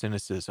ditch by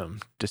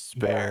cynicism,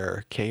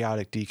 despair,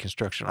 chaotic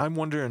deconstruction. I'm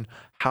wondering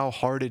how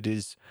hard it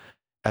is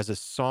as a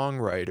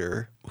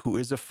songwriter who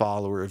is a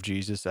follower of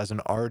Jesus, as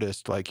an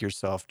artist like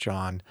yourself,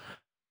 John.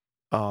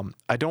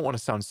 I don't want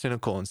to sound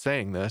cynical in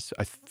saying this.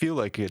 I feel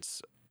like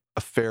it's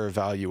a fair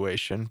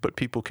evaluation, but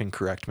people can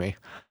correct me.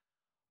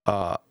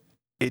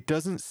 It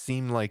doesn't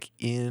seem like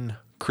in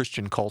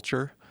Christian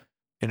culture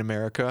in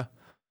America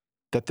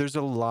that there's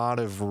a lot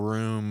of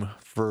room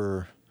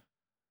for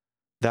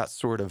that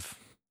sort of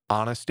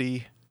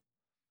honesty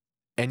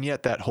and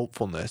yet that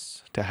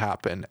hopefulness to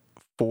happen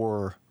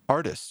for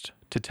artists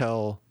to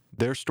tell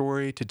their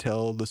story, to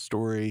tell the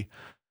story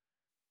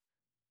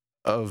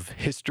of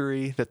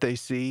history that they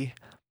see.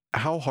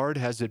 How hard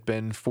has it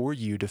been for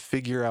you to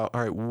figure out,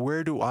 all right,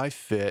 where do I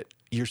fit?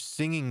 You're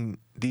singing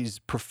these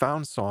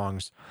profound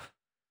songs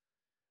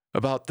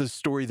about the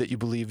story that you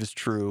believe is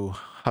true,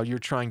 how you're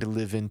trying to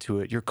live into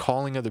it, you're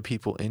calling other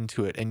people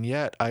into it. And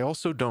yet I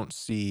also don't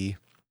see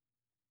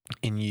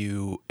in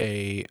you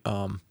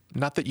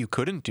not that you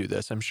couldn't do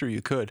this, I'm sure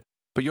you could,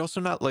 but you're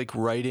also not like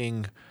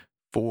writing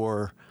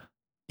for,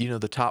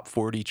 the top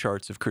 40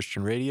 charts of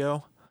Christian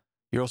radio.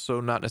 You're also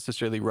not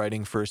necessarily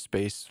writing for a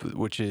space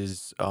which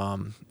is,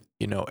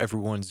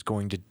 everyone's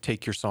going to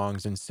take your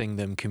songs and sing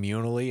them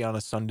communally on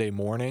a Sunday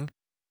morning.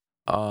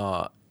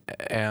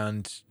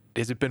 And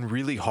has it been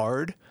really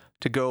hard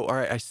to go, all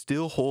right, I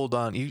still hold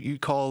on? You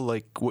call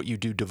like what you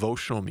do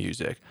devotional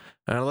music.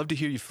 And I'd love to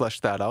hear you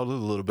flesh that out a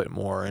little bit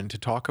more and to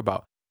talk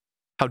about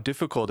how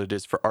difficult it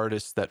is for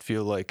artists that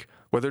feel like,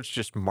 whether it's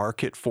just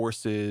market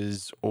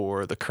forces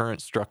or the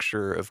current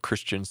structure of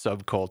Christian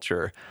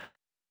subculture,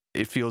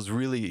 it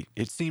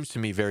seems to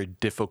me very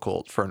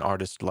difficult for an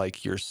artist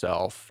like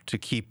yourself to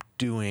keep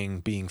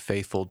being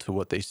faithful to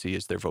what they see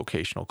as their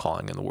vocational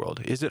calling in the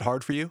world. Is it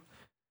hard for you?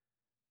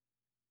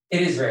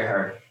 It is very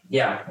hard.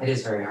 Yeah, it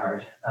is very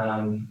hard.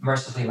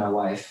 Mercifully, my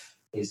wife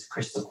is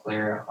crystal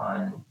clear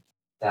on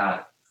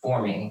that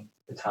for me.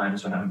 The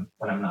times when I'm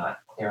not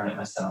clear on it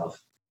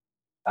myself.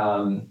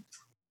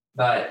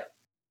 But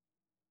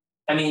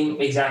I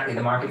mean, exactly,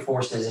 the market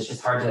forces. It's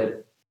just hard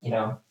to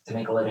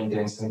make a living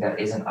doing something that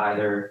isn't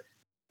either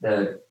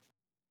the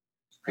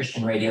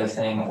Christian radio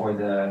thing or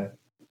the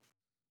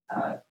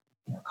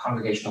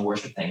congregational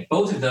worship thing.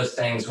 Both of those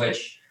things,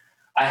 which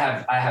I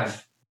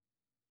have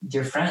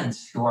dear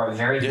friends who are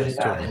very good at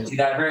that totally. And do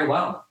that very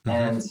well,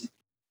 and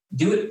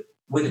do it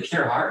with a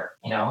pure heart,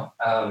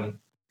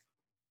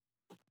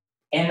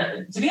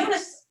 and to be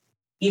honest,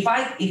 if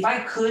I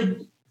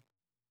could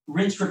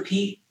rinse,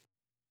 repeat,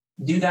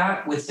 do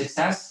that with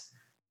success,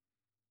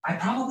 I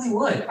probably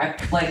would.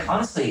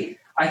 Honestly,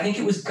 I think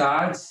it was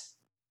God's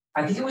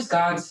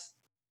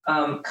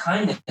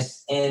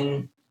kindness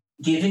in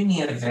giving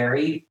me a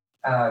very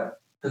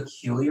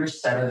peculiar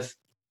set of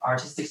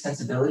artistic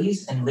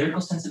sensibilities and lyrical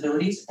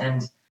sensibilities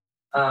and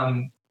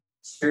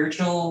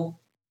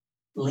spiritual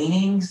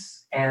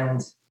leanings,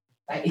 and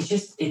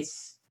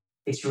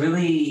it's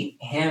really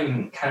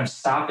him kind of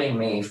stopping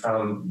me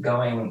from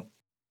going,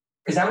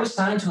 because I was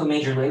signed to a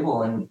major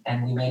label and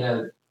we made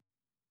a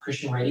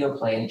Christian radio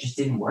play and it just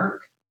didn't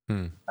work.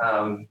 And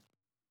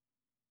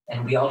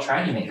we all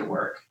tried to make it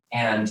work,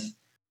 and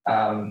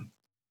now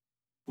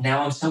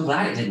I'm so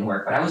glad it didn't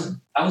work. But I was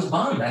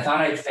bummed. I thought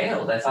I'd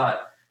failed. I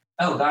thought,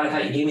 oh God, I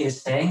thought you gave me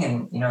this thing,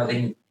 and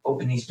then you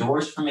opened these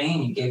doors for me,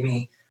 and you gave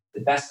me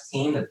the best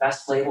team, the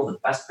best label, the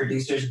best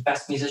producers, the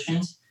best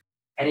musicians,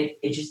 and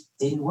it just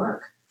didn't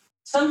work.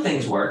 Some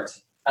things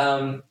worked.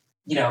 The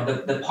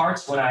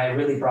parts when I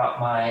really brought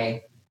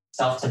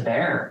myself to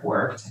bear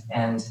worked,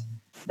 and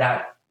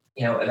that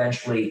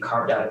eventually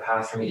carved out a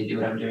path for me to do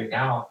what I'm doing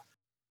now.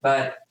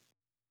 But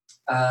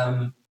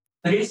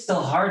it is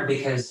still hard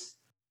because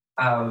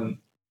for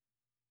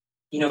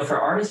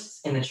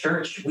artists in the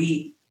church,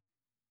 we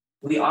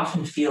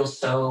often feel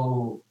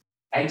so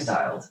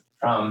exiled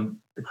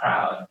from the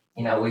crowd.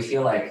 We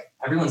feel like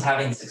everyone's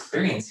having this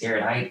experience here,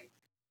 and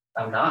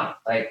I'm not.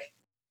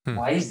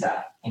 Why is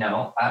that?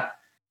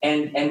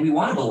 And we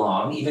want to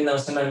belong, even though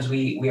sometimes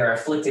we are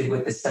afflicted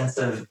with this sense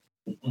of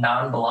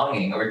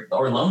non-belonging or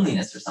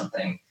loneliness or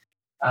something.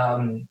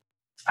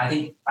 I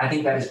think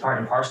that is part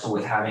and parcel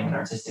with having an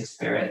artistic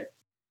spirit.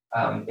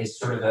 Is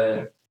sort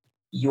of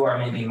you are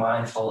maybe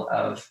mindful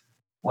of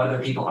what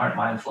other people aren't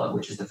mindful of,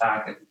 which is the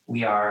fact that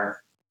we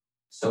are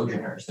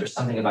sojourners. There's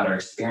something about our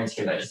experience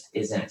here that just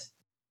isn't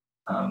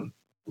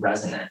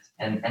resonant.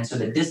 And so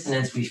the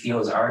dissonance we feel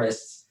as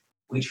artists,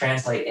 we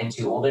translate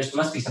into, well, there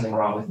must be something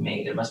wrong with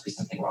me. There must be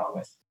something wrong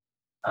with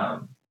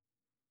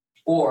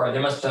or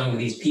there must only be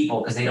these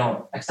people because they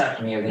don't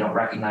accept me or they don't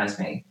recognize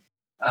me.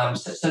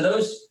 So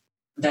those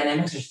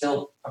dynamics are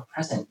still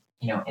present,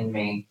 in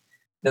me,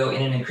 though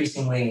in an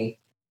increasingly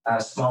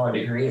smaller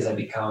degree as I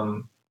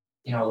become,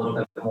 a little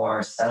bit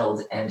more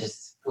settled and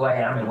just who I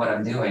am and what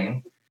I'm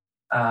doing.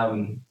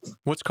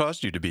 What's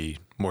caused you to be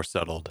more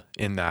settled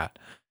in that?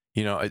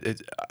 You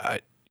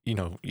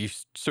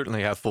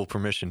certainly have full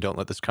permission. Don't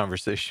let this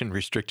conversation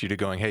restrict you to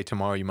going, hey,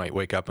 tomorrow you might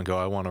wake up and go,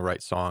 I want to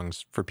write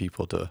songs for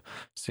people to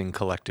sing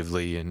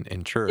collectively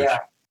in church. Yeah,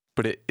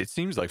 But it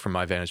seems like, from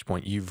my vantage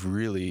point, you've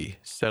really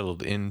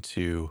settled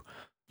into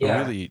a yeah.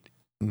 really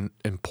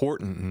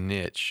important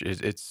niche.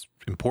 It's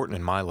important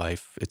in my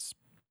life. It's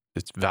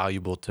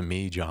valuable to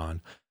me,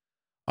 John.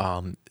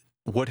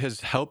 What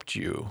has helped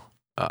you?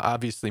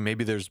 Obviously,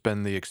 maybe there's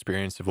been the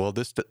experience of, well,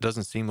 this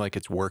doesn't seem like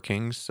it's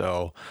working.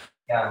 So,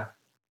 Yeah.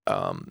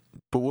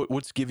 but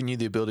what's giving you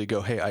the ability to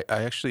go, hey,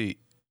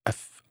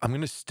 I'm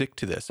going to stick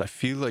to this. I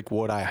feel like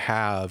what I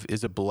have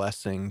is a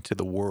blessing to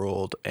the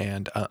world,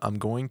 and I'm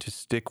going to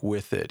stick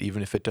with it,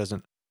 even if it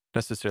doesn't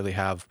necessarily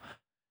have,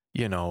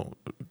 you know,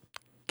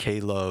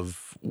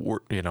 K-Love,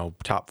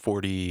 top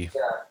 40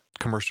 Yeah.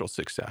 commercial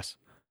success.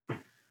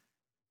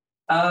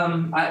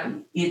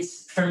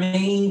 It's for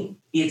me.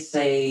 It's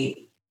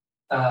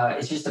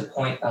just a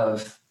point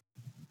of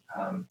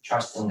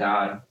trust in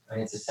God. I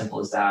mean, it's as simple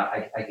as that.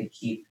 I could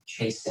keep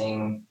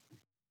chasing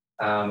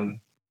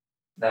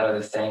that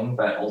other thing,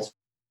 but ultimately,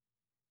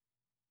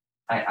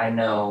 I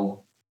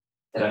know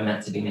that I'm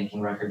meant to be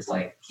making records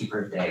like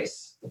Keeper of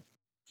Days.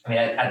 I mean,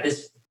 at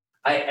this,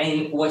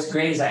 and what's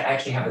great is I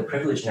actually have the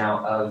privilege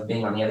now of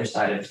being on the other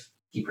side of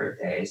Keeper of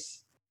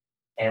Days,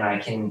 and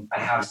I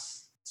have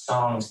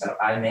songs that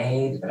I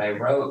made, that I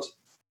wrote,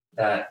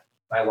 that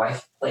my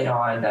wife played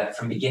on, that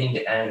from beginning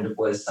to end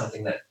was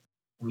something that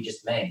we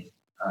just made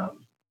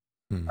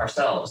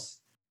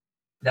ourselves.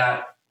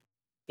 That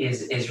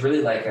is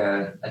really like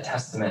a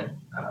testament.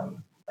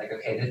 Like,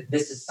 okay,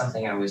 this is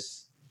something I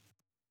was,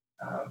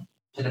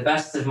 to the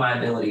best of my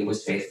ability,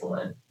 was faithful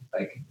in.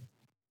 Like,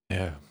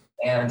 yeah.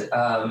 And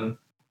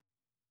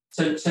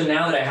so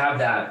now that I have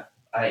that,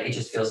 it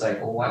just feels like,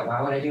 well,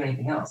 why would I do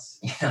anything else?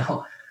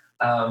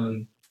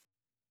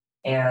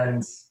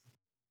 And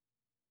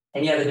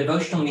yeah, the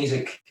devotional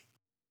music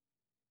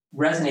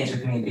resonates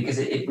with me because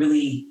it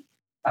really,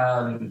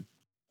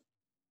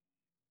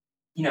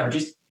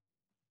 just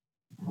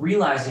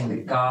realizing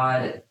that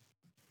God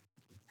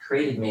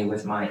created me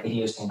with my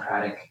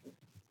idiosyncratic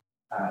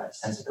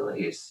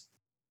sensibilities,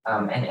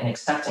 and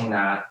accepting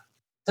that.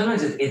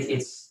 Sometimes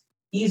it's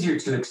easier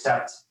to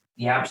accept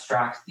the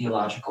abstract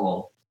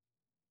theological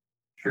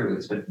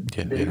truths, but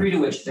the degree to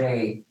which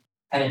they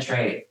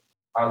penetrate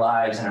our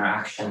lives and our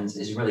actions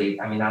is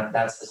really, I mean,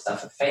 that's the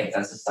stuff of faith.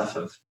 That's the stuff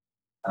of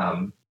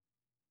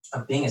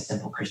being a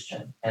simple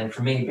Christian. And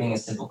for me, being a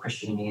simple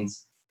Christian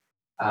means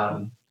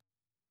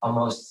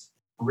almost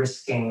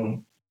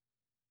risking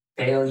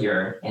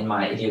failure in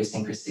my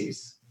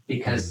idiosyncrasies,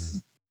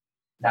 because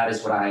that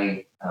is what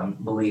I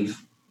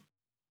believe.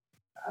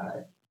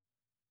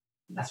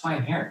 That's why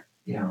I'm here.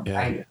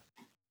 And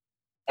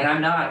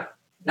I'm not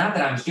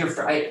that I'm here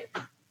for.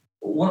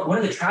 One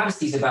of the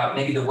travesties about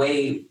maybe the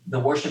way the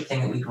worship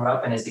thing that we grew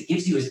up in is it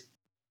gives you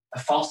a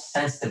false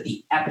sense that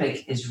the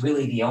epic is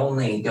really the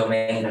only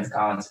domain of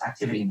God's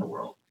activity in the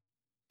world.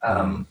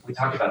 We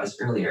talked about this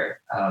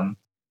earlier.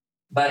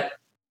 But,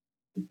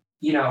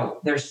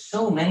 there's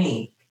so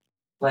many,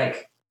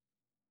 like,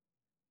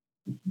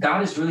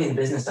 God is really in the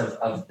business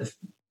of the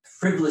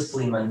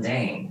frivolously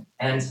mundane.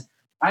 And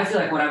I feel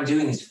like what I'm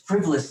doing is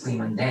frivolously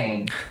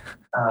mundane.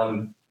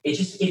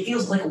 It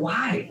feels like,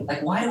 why?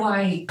 Like, why do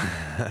I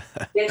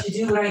get to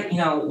do what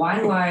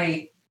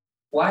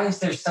why is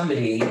there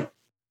somebody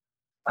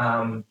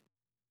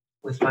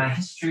with my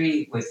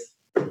history, with,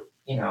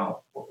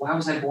 why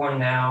was I born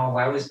now?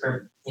 When I was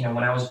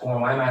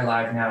born, why am I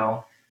alive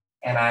now?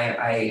 And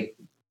I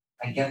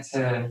get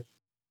to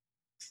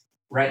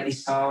write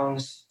these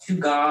songs to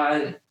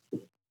God,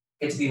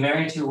 get to be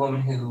married to a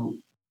woman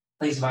who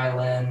plays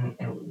violin,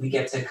 and we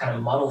get to kind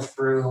of muddle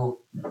through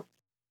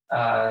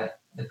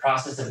the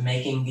process of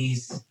making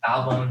these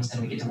albums,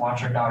 and we get to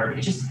watch our daughter.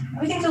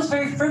 Everything feels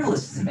very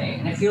frivolous to me.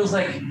 And it feels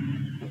like,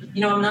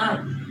 I'm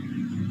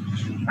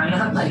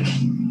not like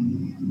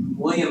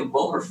William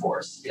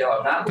Wilberforce,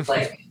 I'm not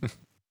like,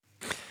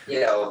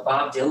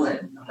 Bob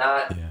Dylan. I'm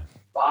not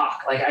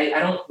Bach. Like, I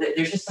don't,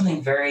 there's just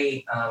something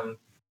very,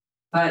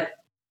 but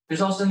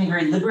there's also something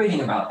very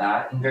liberating about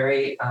that, and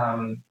very,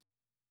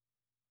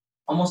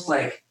 almost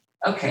like,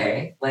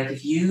 okay, like,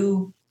 if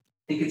you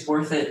think it's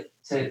worth it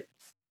to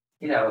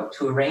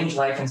arrange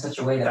life in such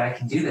a way that I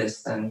can do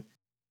this, then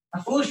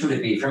how foolish would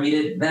it be for me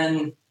to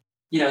then,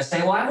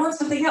 say, well, I want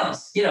something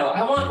else.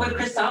 I want what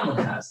Chris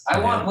Tomlin has. I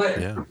want what,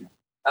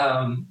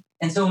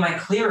 and so in my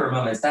clearer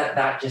moments,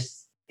 that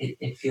just,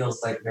 it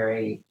feels like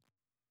very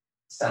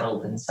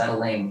settled and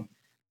settling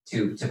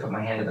to put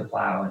my hand to the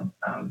plow.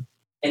 And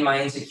in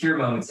my insecure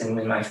moments and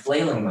in my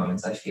flailing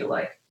moments, I feel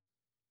like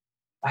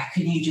why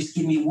couldn't you just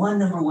give me one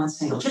number one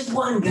single, just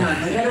one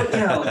gun? Like, I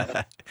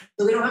don't,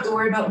 so we don't have to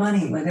worry about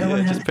money. Like, I don't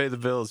want to just pay the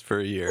bills for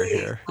a year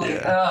here.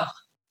 like,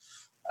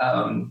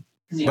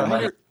 But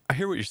money. I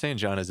hear what you're saying,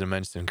 John, is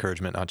immense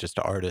encouragement, not just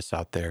to artists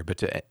out there, but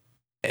to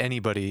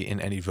anybody in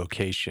any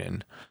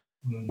vocation,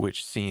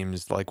 which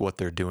seems like what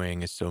they're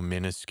doing is so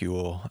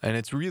minuscule. And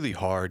it's really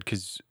hard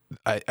because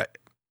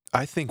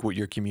I think what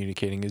you're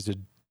communicating is a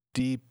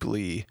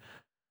deeply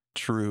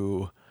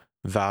true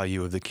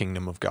value of the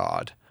kingdom of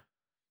God.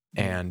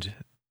 And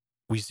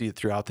we see it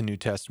throughout the New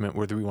Testament,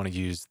 whether we want to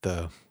use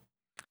the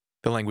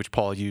language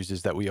Paul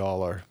uses, that we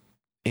all are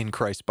in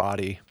Christ's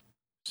body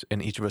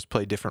and each of us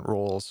play different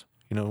roles.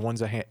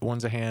 One's a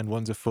hand,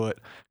 one's a foot.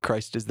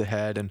 Christ is the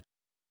head,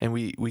 and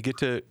we get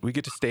to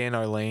stay in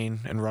our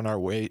lane and run our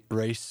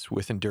race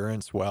with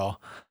endurance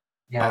well.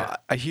 Yeah.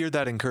 I hear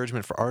that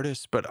encouragement for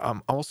artists, but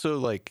I'm also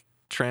like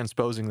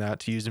transposing that,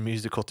 to use a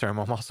musical term.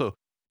 I'm also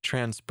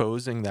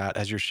transposing that,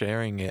 as you're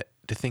sharing it,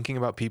 to thinking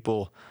about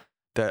people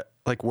that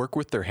like work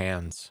with their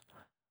hands.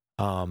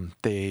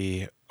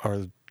 They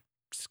are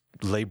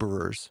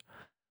laborers.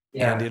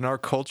 Yeah. And in our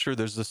culture,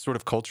 there's this sort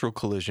of cultural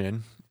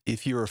collision.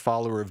 If you're a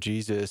follower of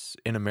Jesus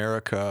in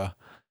America,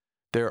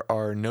 there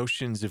are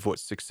notions of what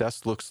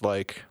success looks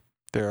like.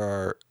 There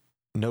are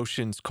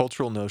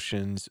cultural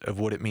notions of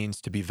what it means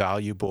to be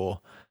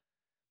valuable,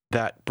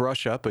 that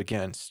brush up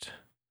against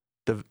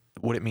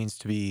what it means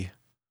to be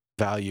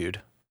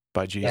valued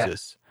by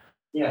Jesus.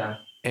 Yeah.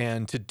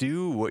 And to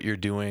do what you're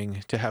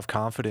doing, to have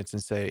confidence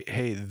and say,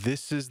 hey,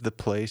 this is the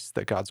place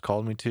that God's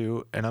called me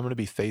to, and I'm going to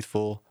be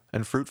faithful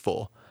and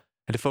fruitful.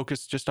 And to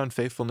focus just on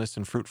faithfulness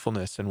and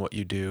fruitfulness in what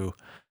you do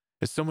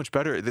is so much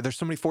better. There's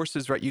so many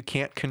forces, right, you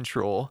can't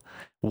control.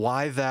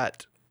 Why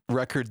that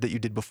record that you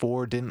did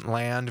before didn't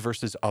land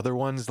versus other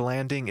ones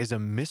landing is a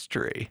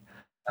mystery.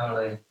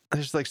 Totally.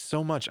 There's like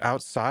so much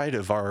outside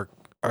of our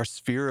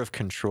sphere of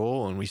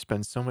control, and we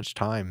spend so much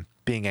time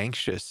being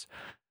anxious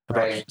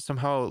about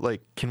somehow,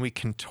 like, can we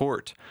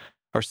contort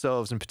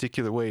ourselves in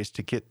particular ways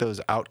to get those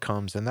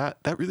outcomes? And that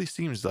really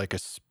seems like a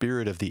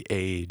spirit of the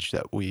age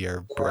that we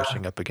are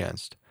brushing up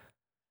against.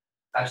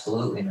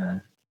 Absolutely,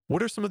 man.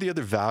 What are some of the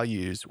other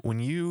values when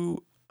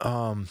you,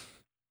 I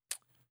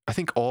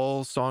think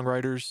all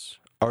songwriters,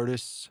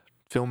 artists,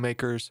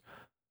 filmmakers,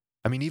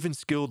 I mean, even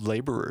skilled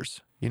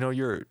laborers,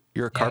 you're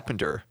a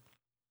carpenter.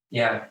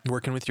 Yeah.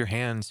 Working with your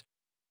hands.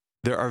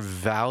 There are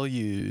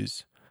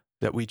values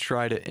that we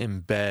try to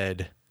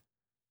embed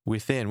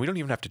within. We don't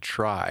even have to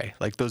try.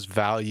 Like, those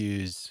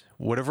values,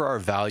 whatever our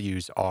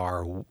values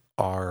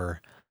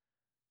are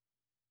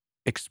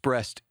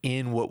expressed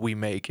in what we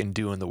make and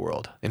do in the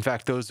world. In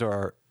fact, those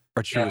are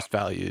our truest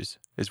values,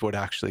 is what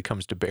actually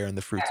comes to bear in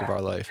the fruits of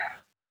our life.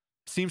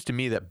 It seems to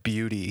me that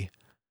beauty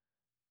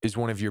is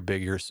one of your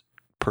biggest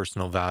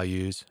personal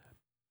values,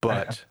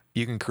 but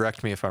you can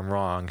correct me if I'm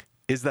wrong.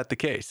 Is that the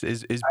case?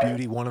 Is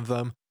beauty one of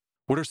them?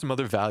 What are some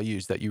other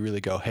values that you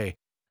really go, hey,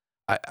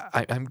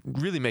 I'm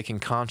really making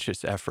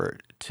conscious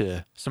effort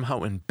to somehow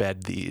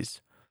embed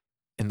these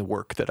in the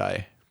work that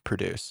I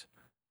produce?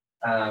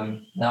 No,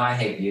 I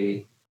hate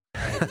beauty.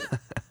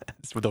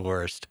 It's the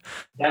worst.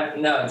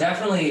 No,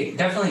 definitely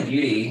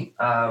beauty.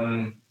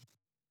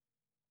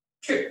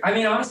 True. I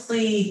mean,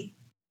 honestly,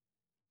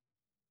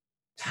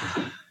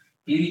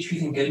 beauty,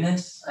 truth, and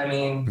goodness. I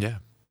mean, yeah.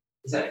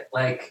 Is that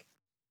like?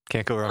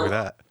 Can't go wrong with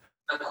that.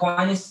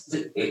 Aquinas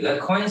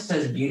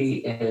says beauty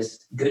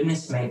is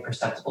goodness made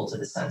perceptible to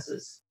the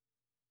senses,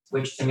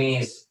 which to me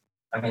is,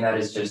 I mean, that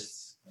is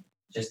just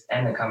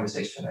end the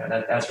conversation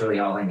there. That's really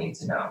all I need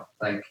to know.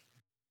 Like,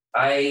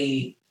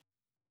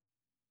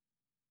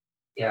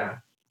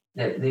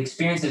 the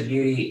experience of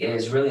beauty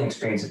is really an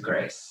experience of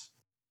grace.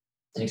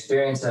 It's an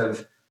experience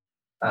of,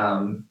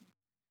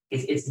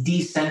 it's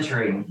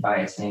decentering by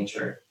its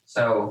nature.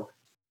 So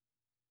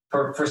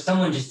for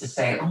someone just to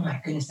say, oh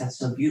my goodness, that's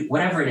so beautiful,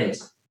 whatever it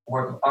is, a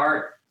work of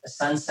art, a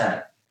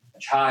sunset, a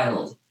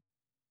child,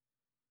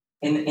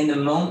 in the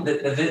moment,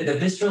 the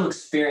visceral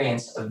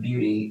experience of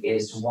beauty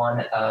is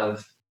one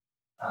of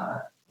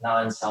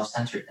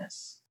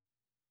non-self-centeredness.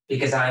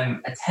 Because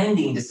I'm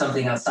attending to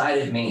something outside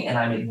of me and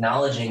I'm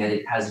acknowledging that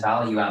it has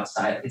value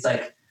outside. It's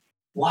like,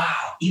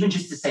 wow, even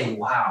just to say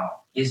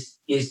wow is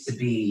to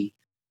be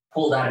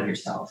pulled out of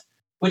yourself,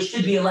 which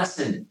should be a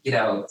lesson.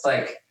 It's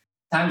like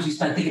times we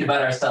spend thinking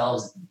about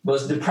ourselves,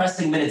 most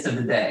depressing minutes of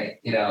the day,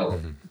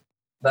 Mm-hmm.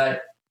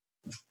 But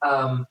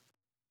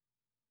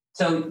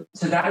so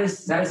that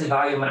is a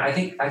value. And I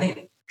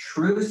think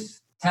truth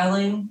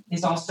telling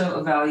is also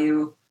a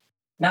value,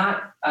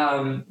 not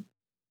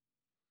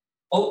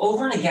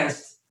over and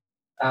against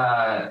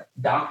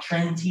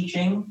doctrine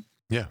teaching.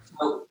 Yeah.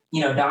 So,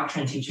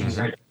 doctrine teaching is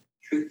very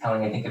truth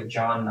telling. I think of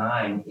John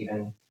 9,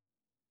 even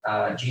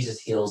Jesus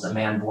heals a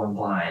man born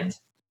blind,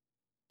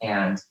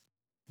 and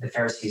the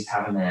Pharisees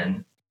have him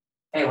in.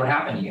 Hey, what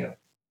happened to you?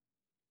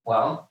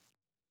 Well,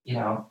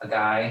 a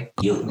guy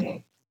healed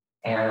me.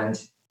 And,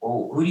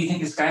 well, who do you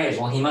think this guy is?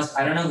 Well,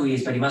 I don't know who he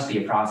is, but he must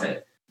be a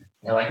prophet. And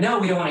they're like, no,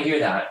 we don't want to hear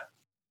that.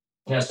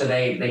 So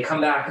they come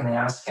back and they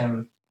ask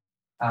him,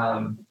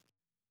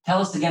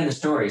 tell us again the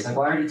story. He's like,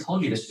 well, I already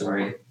told you the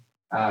story.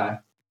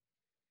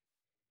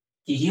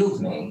 He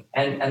healed me.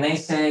 And they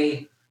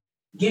say,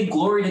 give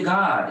glory to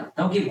God.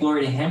 Don't give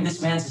glory to him.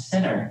 This man's a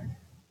sinner.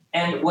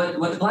 And what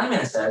the blind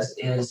man says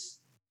is,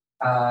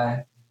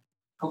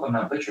 hope I'm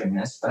not butchering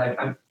this, but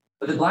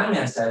what the blind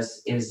man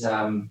says is,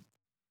 I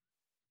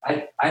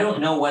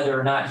don't know whether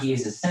or not he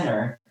is a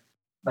sinner,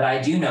 but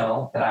I do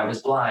know that I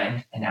was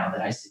blind and now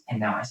I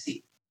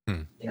see.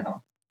 You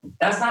know,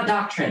 that's not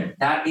doctrine.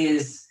 That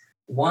is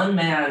one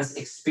man's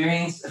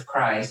experience of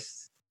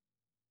Christ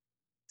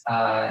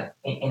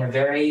in a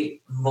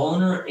very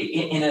vulnerable,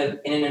 in an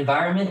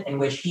environment in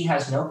which he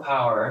has no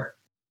power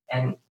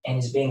and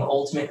is being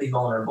ultimately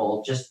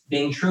vulnerable, just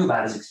being true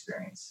about his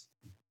experience.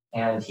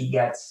 And he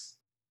gets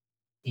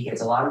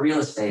a lot of real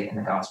estate in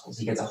the Gospels.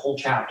 He gets a whole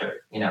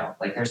chapter, you know,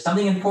 like there's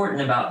something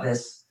important about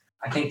this,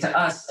 I think, to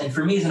us. And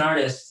for me as an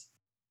artist,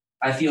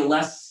 I feel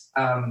less,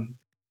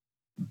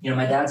 you know,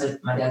 my dad's a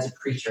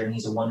preacher, and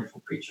he's a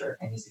wonderful preacher,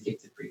 and he's a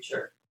gifted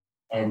preacher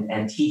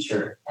and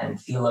teacher and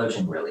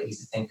theologian, really.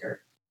 He's a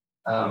thinker.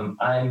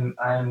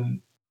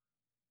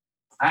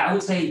 I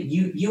would say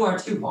you are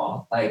too,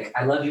 Paul. Like,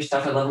 I love your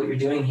stuff. I love what you're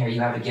doing here.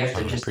 You have a gift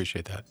of just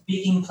appreciate that.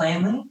 Speaking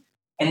plainly,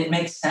 and it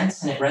makes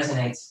sense and it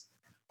resonates.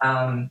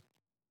 I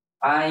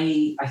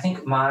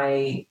think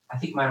my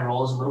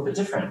role is a little bit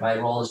different. My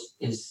role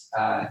is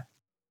to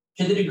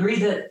the degree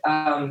that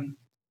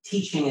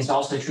teaching is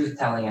also truth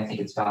telling. I think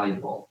it's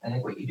valuable. I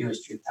think what you do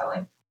is truth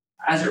telling.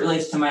 As it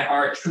relates to my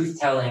art, truth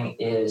telling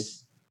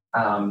is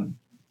I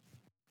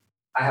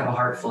have a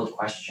heart full of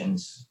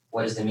questions.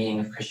 What is the meaning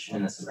of Christian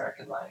in this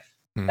American life?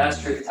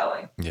 That's truth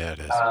telling. Yeah, it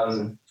is.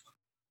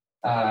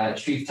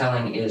 Truth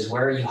telling is,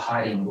 where are you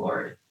hiding,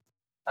 Lord?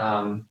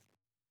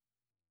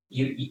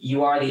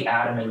 You are the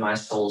Adam in my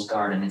soul's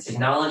garden. It's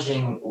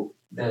acknowledging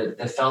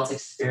the felt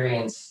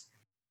experience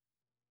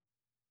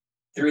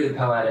through the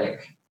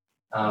poetic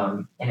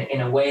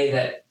in a way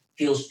that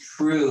feels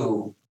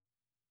true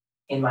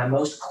in my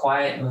most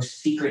quiet,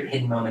 most secret,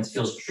 hidden moments,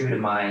 feels true to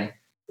my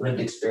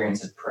lived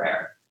experience of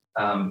prayer.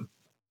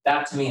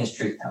 That to me is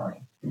truth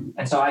telling.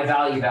 And so I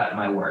value that in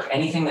my work.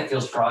 Anything that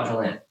feels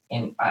fraudulent,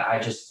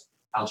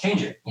 I'll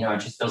change it. You know, it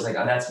just feels like,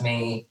 oh, that's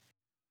me.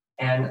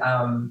 And,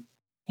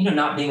 you know,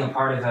 not being a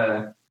part of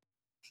a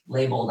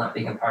label, not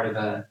being a part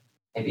of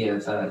maybe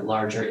of a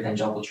larger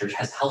evangelical church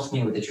has helped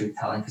me with the truth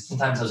telling, because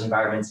sometimes those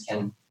environments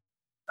can,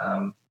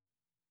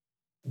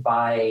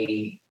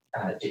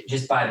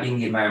 just by being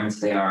the environments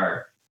they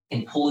are,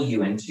 can pull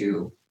you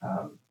into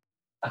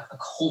a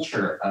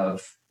culture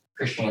of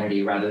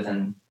Christianity rather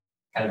than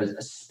kind of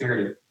a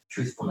spirit of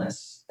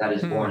truthfulness that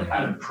is born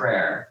out of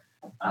prayer.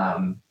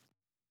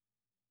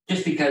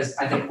 Just because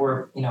I think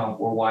we're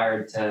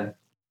wired to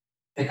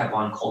pick up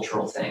on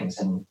cultural things,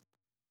 and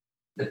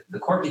the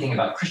quirky thing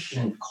about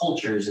Christian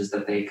cultures is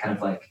that they kind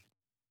of like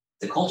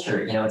the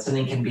culture, you know, it's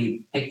something can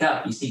be picked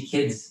up. You see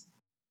kids,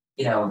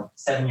 you know,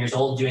 7 years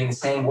old doing the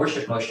same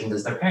worship motions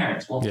as their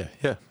parents. Well,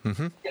 yeah.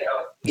 Mm-hmm. You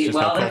know, it's just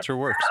how culture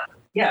works.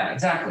 Yeah,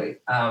 exactly.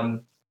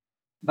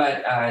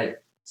 But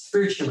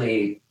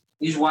spiritually,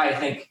 this is why I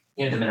think,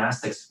 you know, the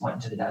monastics went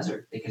into the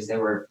desert, because they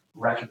were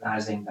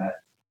recognizing that,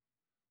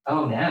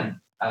 oh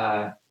man,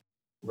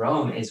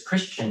 Rome is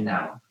Christian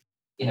now.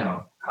 You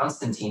know,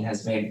 Constantine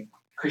has made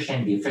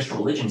Christianity the official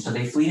religion, so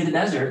they flee to the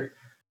desert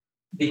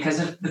because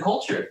of the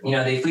culture. You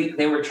know,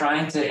 they were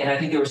trying to, and I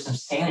think there was some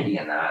sanity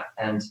in that.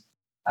 And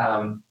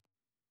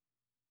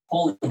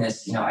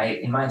holiness, you know,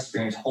 in my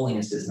experience,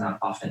 holiness is not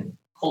often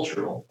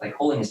cultural. Like,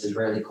 holiness is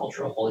rarely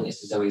cultural.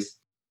 Holiness is always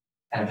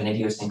kind of an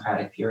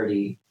idiosyncratic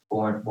purity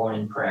born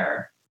in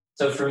prayer.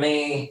 So for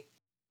me,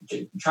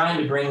 trying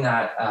to bring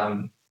that,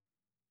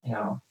 you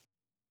know,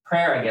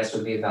 prayer, I guess,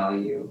 would be a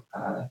value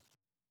to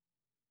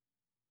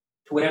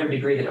whatever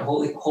degree that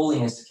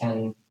holiness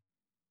can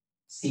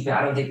seep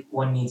out. I don't think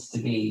one needs to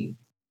be.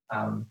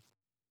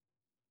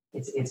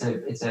 It's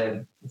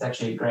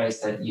actually a grace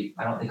that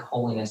I don't think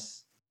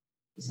holiness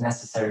is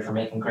necessary for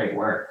making great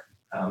work.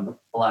 A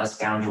lot of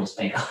scoundrels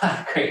make a lot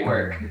of great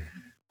work,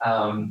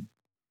 and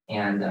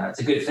it's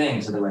a good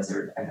thing. So otherwise,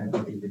 I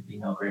don't think there'd be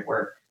no great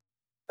work.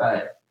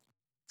 But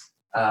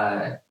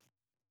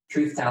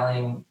truth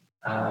telling,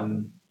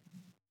 I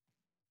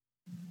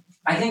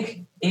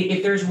think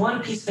if there's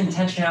one piece of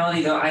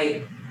intentionality, though,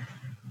 I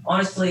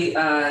honestly,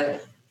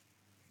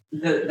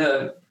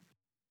 the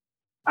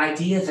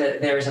idea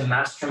that there's a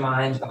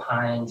mastermind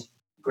behind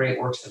great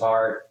works of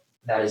art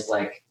that is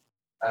like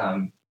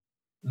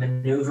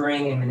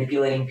maneuvering and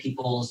manipulating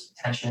people's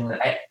attention.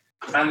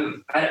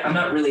 I'm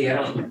not really, I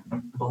don't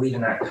believe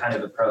in that kind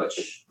of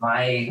approach.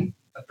 My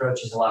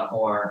approach is a lot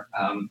more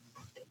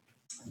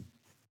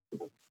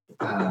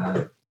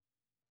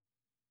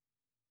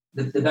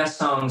the best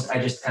songs, I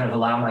just kind of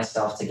allow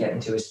myself to get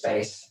into a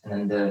space, and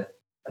then the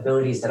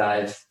abilities that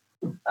I've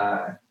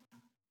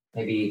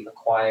maybe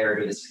acquired,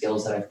 or the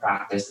skills that I've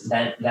practiced,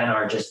 then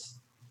are just,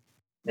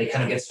 they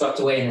kind of get swept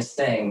away in this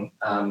thing.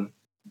 Not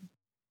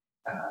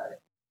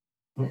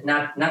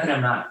that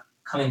I'm not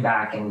coming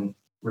back and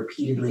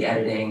repeatedly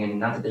editing, and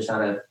not that there's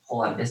not a whole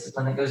lot of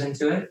discipline that goes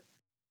into it,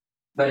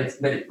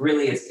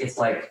 it's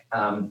like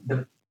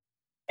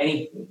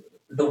any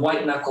the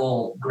white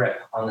knuckle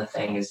grip on the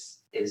thing is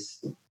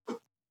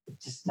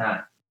just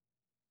not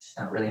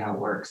really how it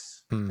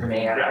works for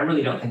me. I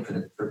really don't think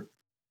for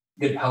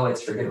good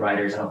poets, for good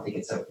writers, I don't think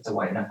it's a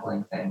white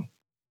knuckling thing.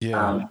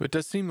 Yeah, it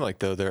does seem like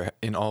though there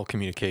in all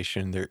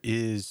communication there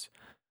is,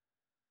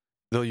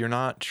 though you're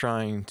not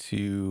trying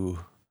to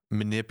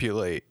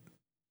manipulate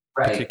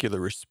Right. particular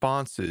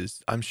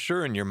responses. I'm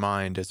sure in your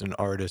mind as an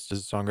artist, as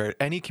a songwriter,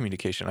 any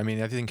communication. I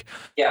mean, I think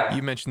Yeah.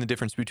 you mentioned the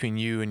difference between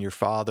you and your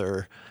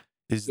father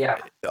is Yeah.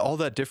 all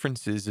that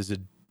difference is a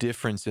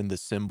difference in the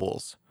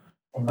symbols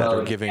In that are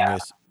mode. giving Yeah.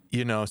 us,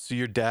 so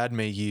your dad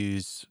may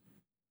use,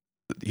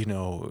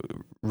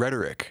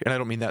 rhetoric, and I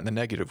don't mean that in the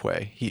negative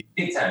way.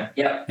 Big time.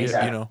 Yeah. Yeah,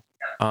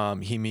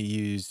 Exactly. he may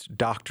use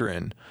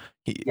doctrine,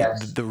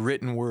 Yes. the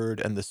written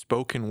word and the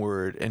spoken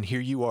word, and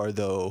here you are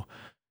though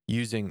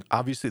using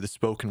obviously the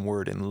spoken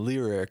word and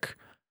lyric,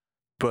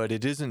 but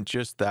it isn't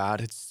just that.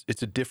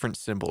 It's a different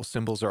symbol.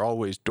 Symbols are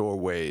always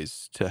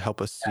doorways to help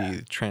us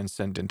see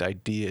transcendent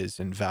ideas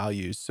and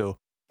values. So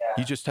you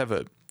Yeah. just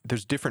have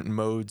there's different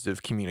modes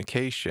of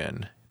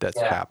communication that's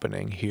Yeah.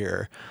 happening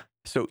here.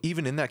 So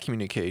even in that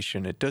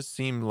communication, it does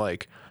seem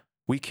like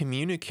we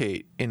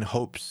communicate in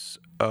hopes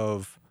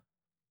of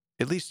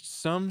at least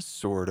some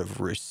sort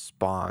of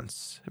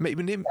response.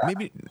 Maybe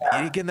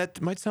Yeah. again, that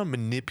might sound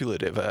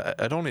manipulative.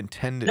 I don't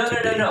intend it No, to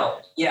no, no, be.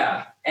 no.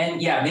 Yeah,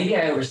 and yeah, maybe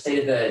I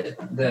overstated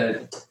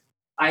the.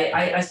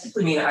 I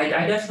simply mean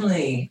I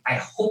definitely I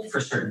hope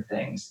for certain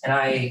things, and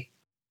I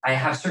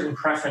have certain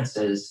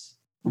preferences,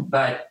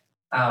 but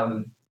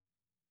um,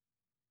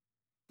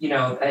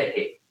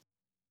 it,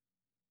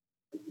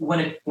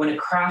 when a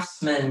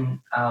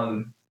craftsman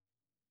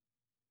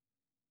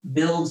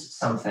builds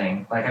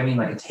something like I mean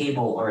like a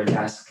table or a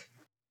desk,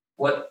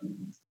 what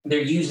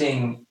they're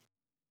using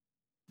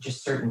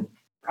just certain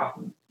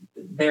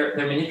they're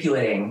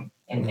manipulating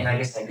and I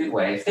guess in a good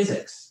way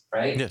physics,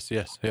 right? Yes,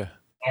 yes, yeah.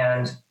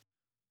 And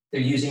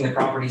they're using the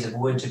properties of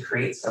wood to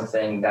create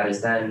something that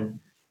is then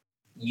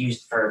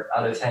used for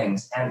other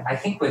things. And I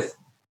think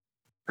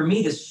for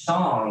me, the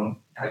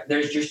song,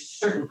 there's just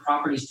certain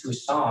properties to a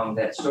song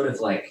that sort of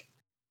like,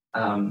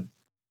 um,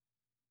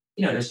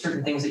 there's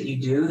certain things that you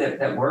do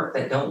that work,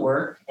 that don't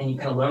work, and you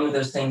kind of learn what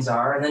those things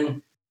are. And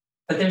then,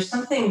 but there's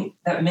something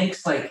that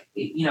makes like,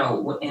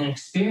 an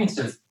experience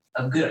of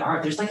good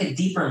art, there's like a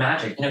deeper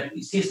magic.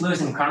 C.S.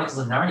 Lewis in Chronicles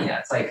of Narnia,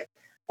 it's like,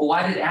 well,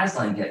 why did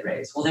Aslan get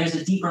raised? Well, there's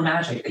a deeper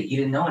magic that you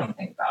didn't know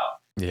anything about.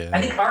 Yeah.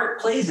 I think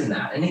art plays in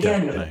that. And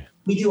again, definitely.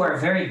 We do our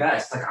very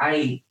best. Like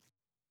I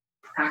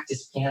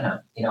practice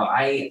piano.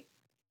 I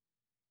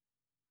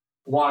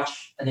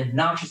watch an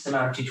obnoxious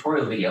amount of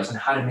tutorial videos on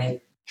how to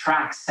make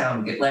tracks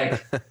sound good.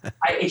 Like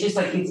it's just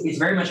like it's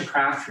very much a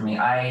craft for me.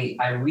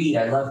 I read.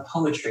 I love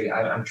poetry.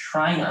 I'm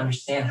trying to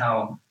understand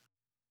how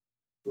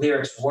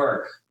lyrics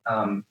work.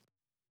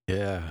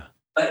 Yeah.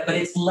 But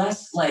it's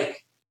less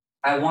like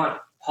I want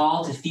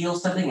Paul to feel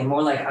something and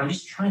more like I'm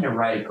just trying to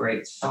write a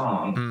great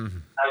song.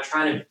 I'm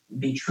trying to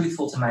be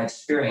truthful to my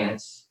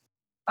experience.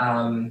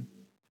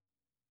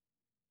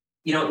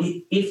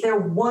 If there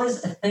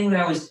was a thing that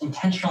I was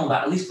intentional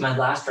about, at least my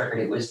last record,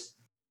 it was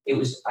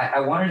I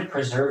wanted to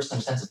preserve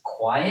some sense of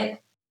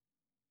quiet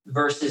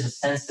versus a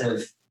sense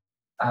of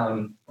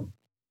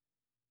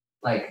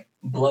like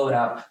blow it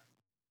up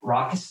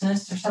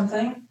raucousness or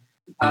something.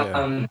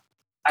 Yeah.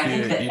 I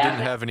think that you didn't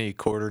have any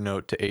quarter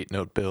note to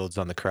 8-note builds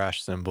on the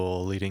crash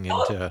cymbal leading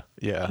into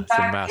in some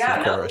fact,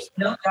 massive chorus.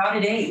 No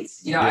dotted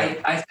eights.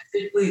 I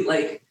specifically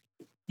like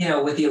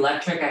with the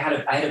electric, I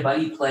had a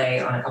buddy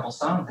play on a couple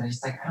songs, and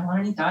he's like, I don't want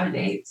any dotted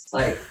eights,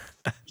 like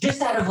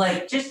just out of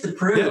like just to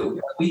prove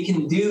we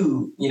can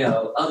do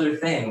other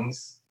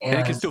things, and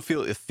it can still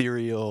feel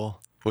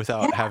ethereal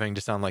without having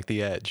to sound like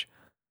The Edge.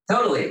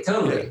 Totally.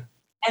 Yeah.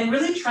 And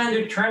really trying to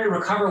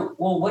recover,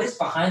 well, what is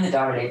behind the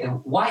dotted eighth, and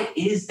why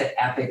is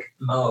the epic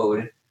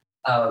mode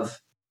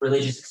of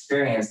religious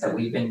experience that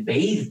we've been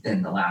bathed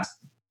in the last,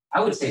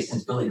 I would say,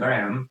 since Billy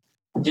Graham,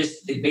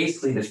 just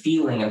basically the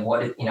feeling of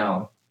what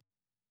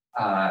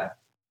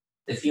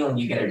the feeling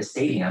you get at a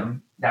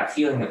stadium, that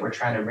feeling that we're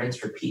trying to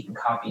rinse, repeat, and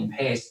copy and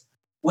paste.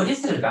 What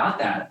is it about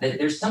that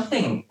there's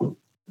something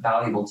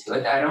valuable to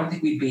it? I don't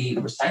think we'd be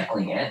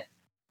recycling it.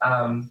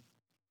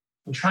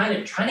 I'm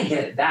trying to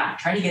get at that,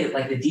 trying to get at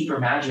like the deeper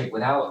magic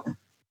without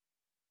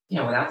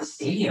the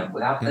stadium,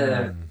 without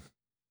the.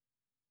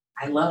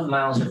 I love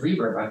miles of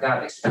reverb. I've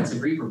got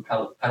expensive reverb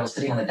pedals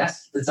sitting on the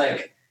desk. It's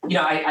like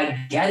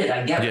I get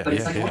it, but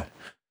it's like what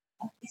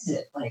is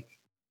it like?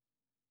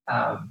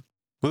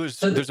 Well,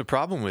 there's a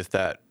problem with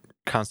that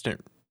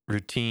constant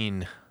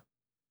routine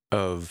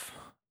of,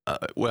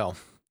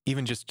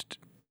 even just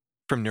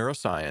from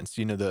neuroscience.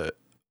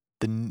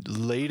 The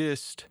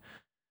latest.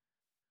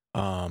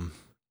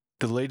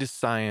 The latest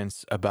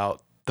science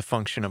about the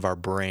function of our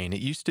brain.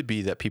 It used to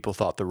be that people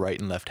thought the right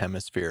and left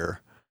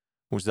hemisphere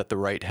was that the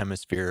right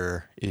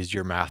hemisphere is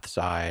your math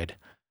side.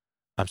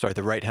 I'm sorry,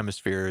 the right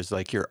hemisphere is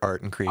like your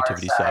art and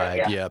creativity side.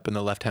 Yeah. Yep. And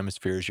the left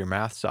hemisphere is your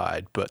math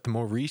side. But the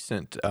more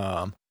recent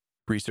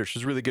research.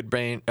 There's a really good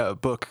brain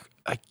book.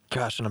 And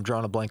I'm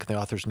drawing a blank on the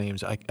author's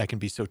names. I can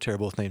be so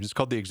terrible with names. It's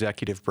called The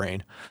Executive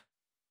Brain.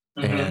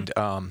 Mm-hmm.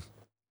 And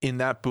in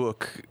that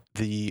book,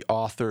 the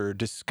author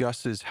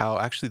discusses how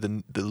actually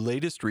the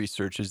latest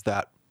research is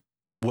that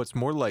what's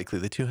more likely,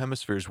 the two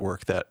hemispheres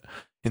work that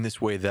in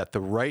this way, that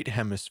the right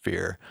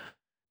hemisphere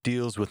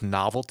deals with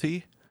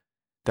novelty.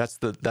 That's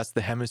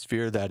the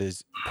hemisphere that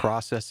is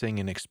processing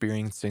and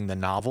experiencing the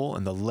novel,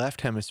 and the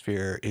left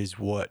hemisphere is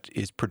what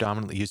is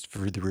predominantly used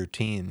for the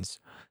routines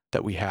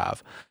that we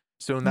have.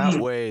 So in that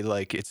way,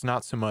 like, it's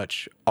not so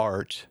much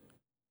art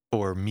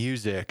or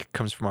music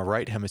comes from our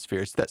right hemisphere.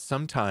 It's that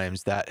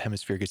sometimes that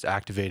hemisphere gets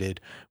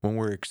activated when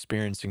we're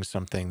experiencing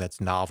something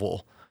that's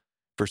novel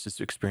versus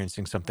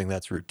experiencing something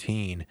that's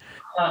routine.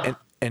 Huh.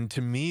 And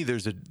to me,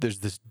 there's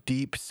this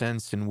deep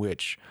sense in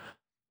which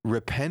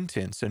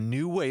repentance, a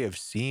new way of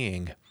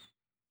seeing,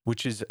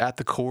 which is at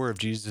the core of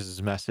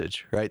Jesus'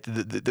 message, right?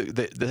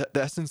 The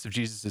essence of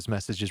Jesus'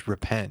 message is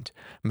repent,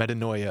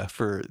 metanoia,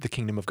 for the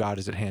kingdom of God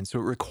is at hand. So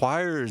it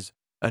requires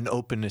an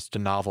openness to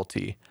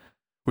novelty,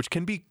 which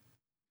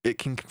it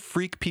can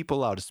freak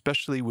people out,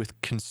 especially with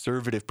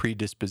conservative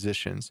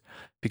predispositions,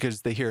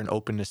 because they hear an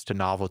openness to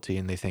novelty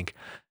and they think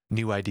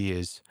new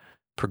ideas,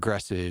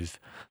 progressive.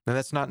 And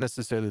that's not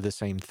necessarily the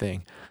same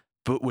thing.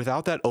 But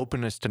without that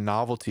openness to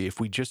novelty, if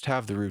we just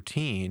have the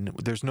routine,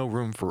 there's no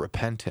room for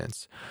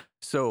repentance.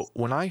 So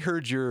when I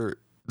heard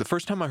the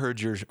first time I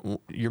heard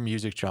your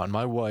music, John,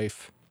 my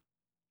wife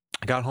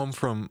got home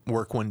from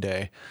work one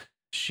day.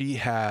 She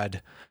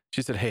said,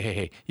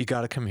 hey, you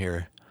got to come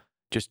here.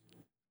 Just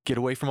get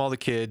away from all the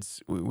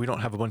kids. We don't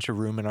have a bunch of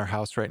room in our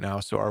house right now,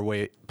 so our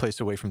place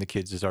away from the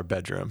kids is our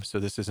bedroom. So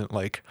this isn't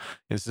going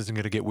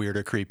to get weird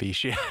or creepy.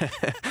 She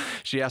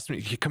asked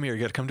me, come here, you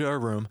got to come to our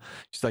room.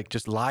 She's like,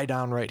 just lie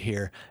down right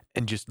here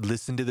and just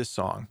listen to this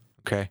song,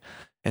 okay?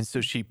 And so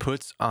she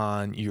puts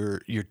on your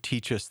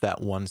Teach Us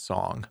That One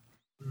song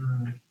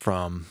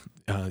from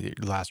your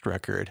last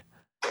record,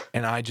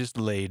 and I just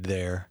laid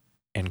there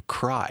and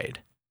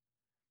cried.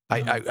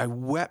 I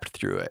wept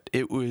through it.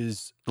 It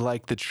was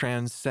like the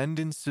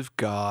transcendence of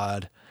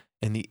God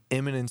and the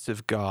immanence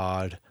of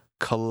God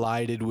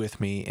collided with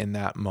me in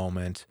that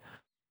moment.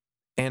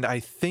 And I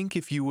think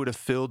if you would have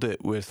filled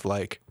it with,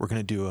 like, we're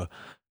going to do a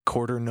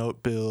quarter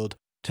note build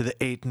to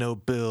the eighth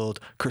note build,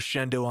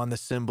 crescendo on the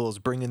cymbals,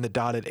 bring in the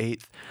dotted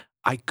eighth,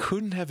 I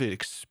couldn't have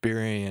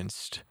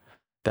experienced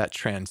that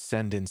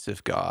transcendence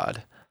of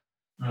God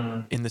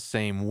in the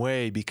same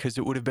way, because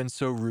it would have been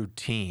so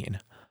routine.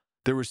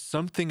 There was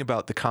something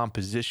about the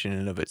composition in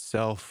and of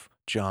itself,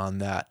 John,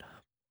 that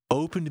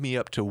opened me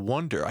up to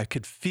wonder. I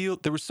could feel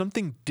there was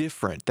something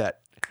different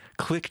that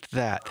clicked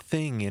that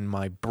thing in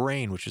my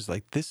brain, which is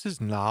like, this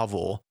is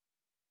novel.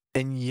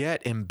 And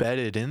yet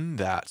embedded in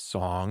that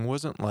song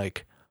wasn't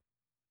like,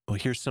 well,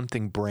 here's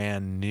something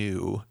brand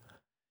new.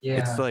 Yeah.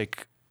 It's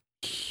like,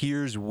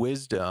 here's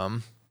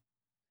wisdom,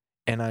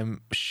 and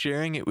I'm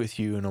sharing it with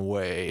you in a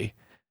way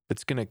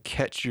that's going to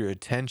catch your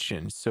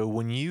attention. So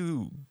when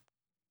you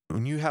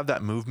have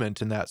that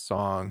movement in that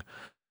song,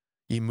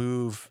 you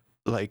move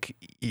like,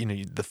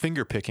 the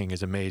finger picking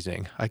is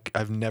amazing.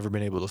 I've never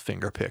been able to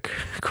finger pick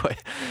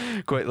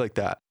quite like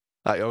that.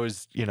 I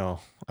always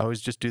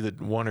just do the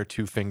one or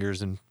two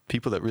fingers, and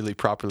people that really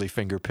properly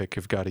finger pick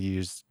have got to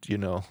use,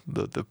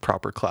 the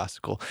proper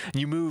classical.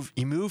 And you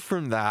move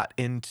from that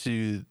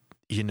into,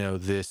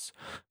 this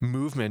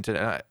movement,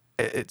 and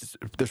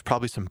there's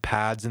probably some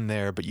pads in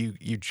there, but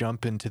you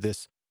jump into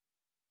this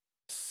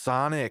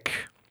sonic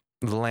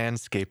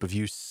landscape of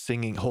you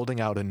singing,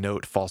 holding out a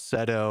note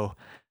falsetto.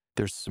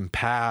 There's some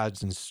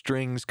pads and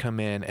strings come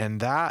in, and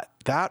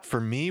that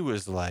for me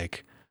was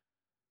like,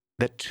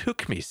 that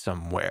took me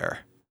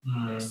somewhere,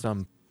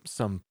 some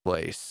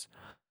place,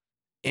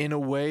 in a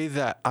way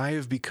that I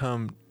have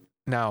become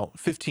now.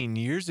 15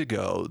 years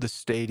ago, the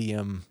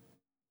stadium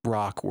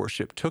rock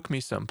worship took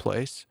me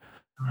someplace,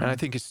 and I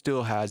think it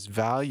still has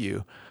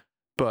value,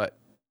 but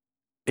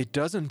it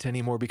doesn't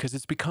anymore because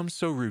it's become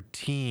so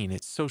routine.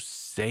 It's so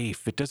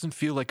safe. It doesn't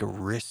feel like a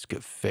risk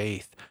of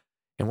faith.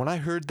 And when I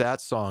heard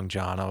that song,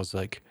 John, I was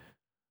like,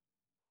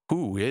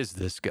 who is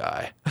this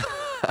guy?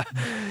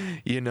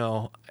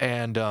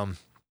 And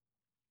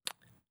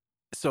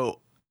so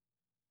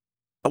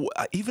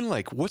even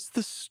like, what's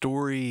the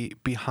story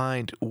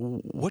behind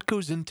what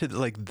goes into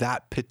like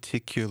that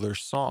particular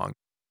song?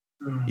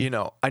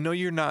 I know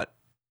you're not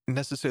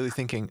necessarily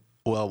thinking,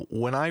 well,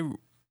 when I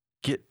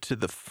get to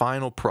the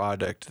final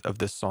product of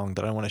this song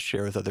that I want to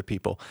share with other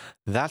people,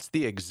 that's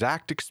the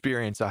exact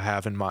experience I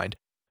have in mind.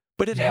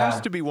 But it has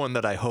to be one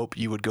that I hope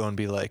you would go and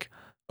be like,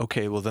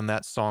 okay, well, then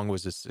that song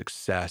was a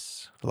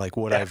success. Like,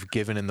 what I've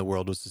given in the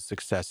world was a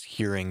success,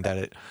 hearing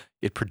that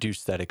it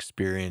produced that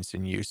experience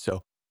in you.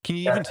 So can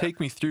you even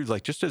take me through,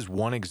 like, just as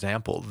one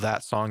example,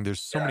 that song?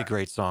 There's so many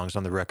great songs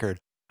on the record.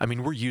 I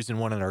mean, we're using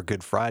one in our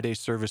Good Friday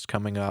service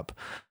coming up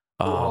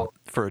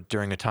for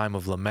during a time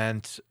of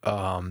lament,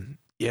 but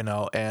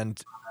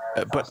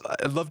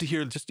I'd love to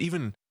hear, just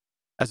even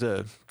as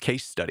a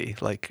case study,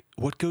 like,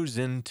 what goes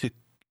into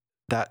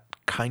that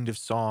kind of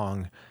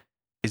song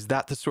Is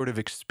that the sort of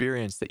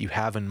experience that you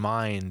have in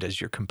mind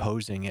as you're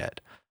composing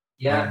it?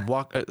 Yeah,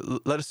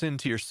 Let us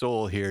into your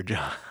soul here,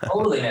 John.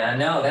 totally, man.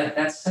 No,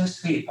 that's so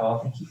sweet, Paul.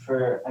 Thank you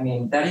for. I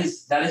mean, that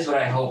is what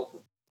I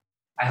hope.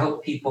 I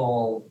hope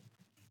people.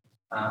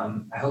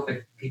 I hope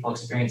that people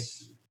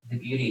experience the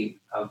beauty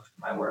of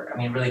my work. I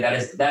mean, really, that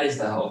is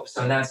the hope.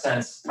 So in that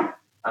sense,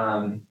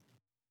 um,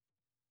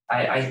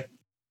 I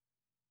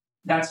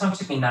that song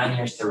took me 9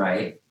 years to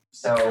write.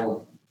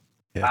 So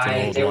Yeah, it's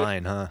an old there was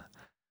wine, huh?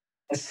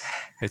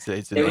 It's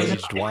an there was a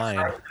aged wine.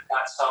 part of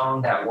that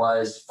song that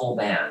was full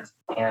band,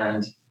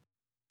 and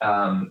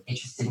it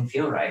just didn't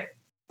feel right.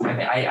 I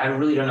mean, I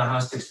really don't know how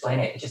else to explain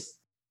it. It just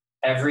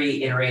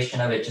every iteration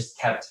of it just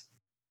kept.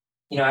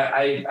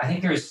 I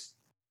think there's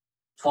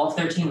 12,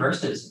 13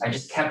 verses. I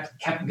just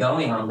kept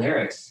going on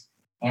lyrics,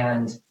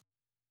 and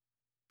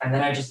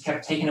then I just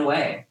kept taking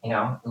away.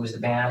 It was the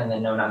band, and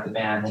then no, not the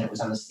band. Then it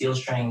was on the steel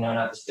string, no,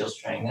 not the steel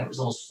string. Then it was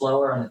a little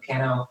slower on the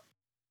piano.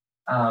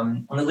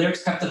 And the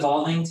lyrics kept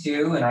evolving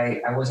too, and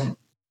I wasn't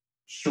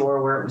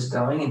sure where it was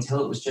going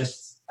until it was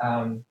just.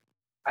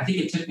 I think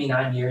it took me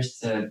 9 years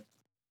to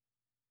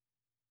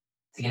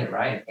get it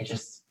right. It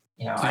just,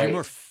 So you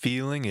were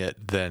feeling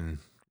it than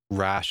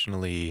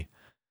rationally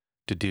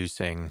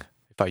deducing,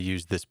 if I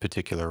use this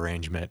particular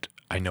arrangement,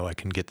 I know I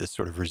can get this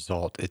sort of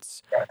result.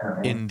 It's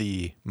definitely in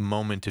the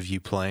moment of you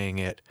playing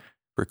it,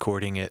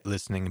 recording it,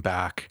 listening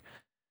back.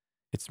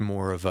 It's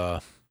more of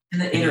in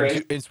the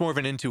iteration. it's more of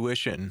an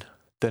intuition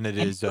than it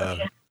is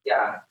a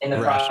Yeah, in the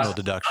rational process.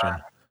 deduction.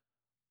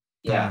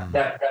 Yeah,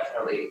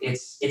 definitely.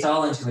 It's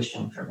all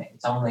intuition for me.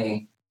 It's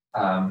only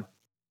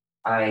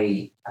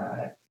I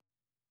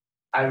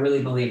I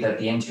really believe that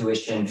the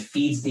intuition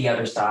feeds the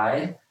other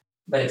side,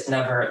 but it's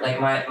never like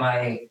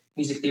my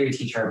music theory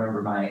teacher. I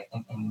remember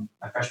in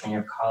my freshman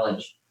year of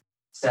college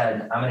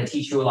said, "I'm going to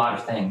teach you a lot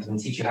of things. I'm going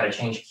to teach you how to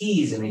change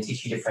keys. I'm going to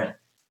teach you different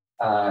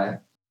uh,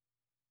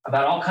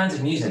 about all kinds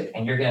of music,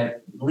 and you're going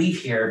to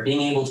leave here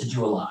being able to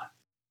do a lot."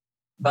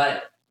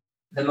 But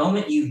the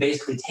moment you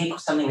basically take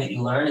something that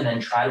you learn and then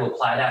try to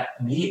apply that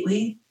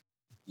immediately,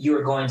 you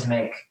are going to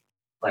make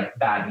like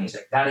bad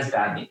music. That is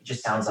bad music. It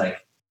just sounds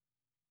like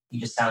you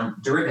just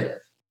sound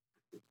derivative.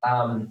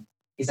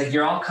 He's like,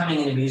 you're all coming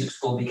into music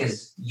school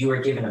because you were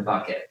given a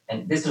bucket.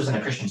 And this wasn't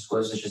a Christian school,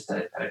 this was just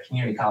at a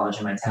community college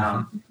in my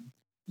town. Mm-hmm.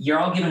 You're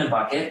all given a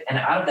bucket, and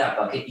out of that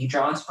bucket, you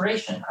draw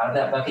inspiration. Out of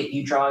that bucket,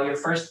 you draw your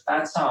first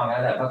bad song. Out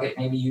of that bucket,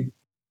 maybe you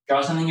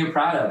draw something you're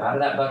proud of. Out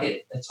of that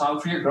bucket, a song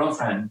for your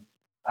girlfriend.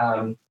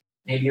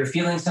 Maybe you're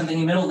feeling something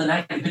in the middle of the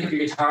night, you pick up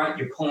your guitar,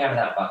 you're pulling out of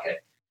that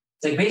bucket.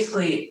 It's like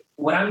basically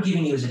what I'm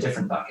giving you is a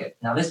different bucket.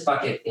 Now, this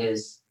bucket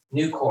is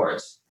new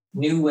chords,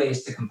 new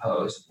ways to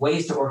compose,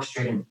 ways to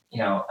orchestrate an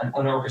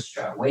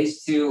orchestra,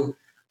 ways to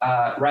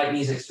write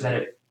music so that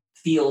it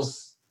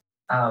feels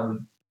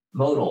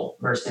modal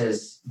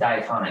versus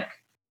diaphonic.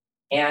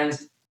 And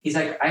he's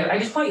like, I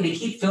just want you to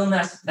keep filling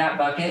that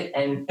bucket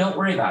and don't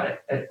worry about it.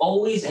 And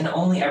always and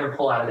only ever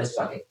pull out of this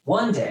bucket.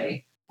 One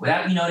day,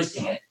 without you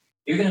noticing it,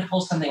 you're going to pull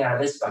something out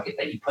of this bucket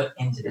that you put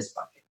into this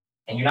bucket.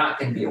 And you're not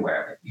going to be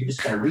aware of it. You're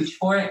just going to reach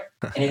for it,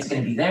 and it's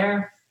going to be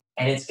there,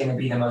 and it's going to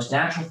be the most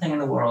natural thing in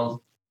the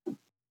world.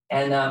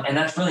 And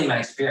that's really my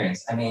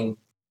experience. I mean,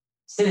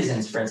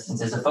 Citizens, for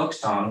instance, is a folk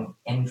song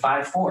in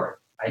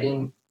 5/4. I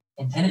didn't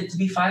intend it to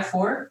be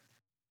 5/4,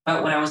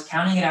 but when I was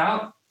counting it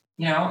out,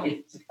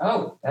 this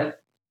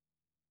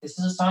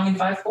is a song in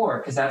 5/4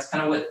 because that's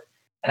kind of what.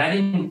 And I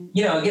didn't,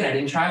 I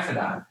didn't try for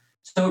that.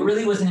 So it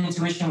really was an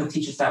intuition with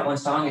Teach Us That One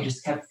Song. It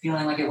just kept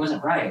feeling like it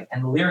wasn't right,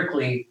 and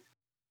lyrically,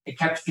 it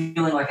kept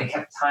feeling like I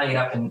kept tying it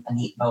up in a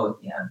neat bow at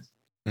the end,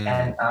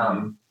 and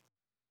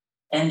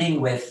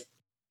ending with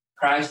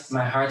Christ,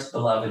 my heart's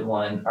beloved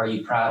one, are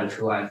you proud of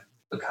who I've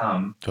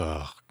become?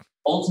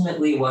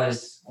 Ultimately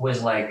was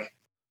like,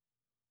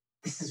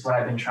 this is what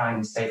I've been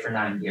trying to say for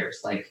 9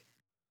 years. Like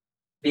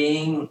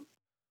being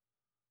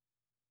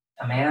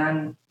a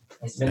man in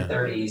his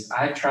mid-30s,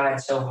 I've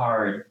tried so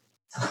hard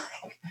to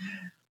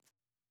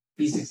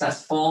be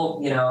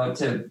successful,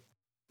 to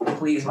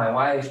please my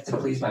wife, to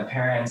please my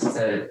parents,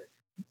 to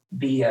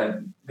be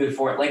a good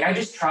for it. Like I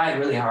just tried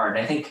really hard.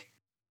 I think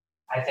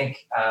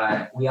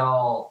we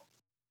all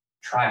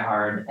try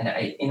hard, and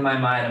in my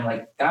mind, I'm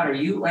like, God, are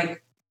you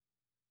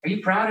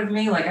proud of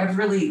me? Like I've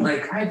really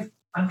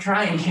I'm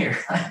trying here,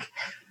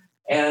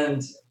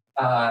 and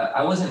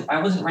I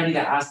wasn't ready to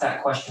ask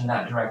that question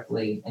that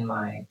directly in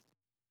my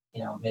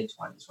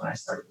mid-20s when I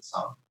started the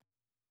song.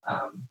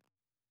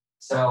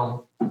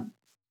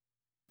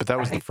 But that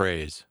was the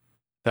phrase.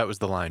 That was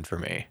the line for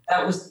me.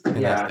 That was and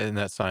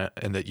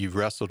that you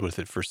wrestled with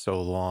it for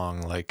so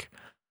long, like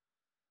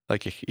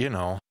like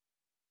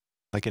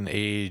an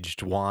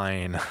aged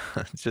wine.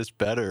 It's just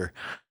better.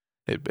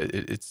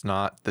 It's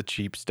not the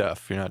cheap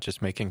stuff. You're not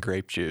just making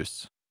grape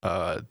juice.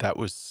 That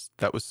was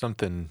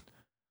something.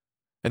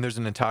 And there's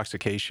an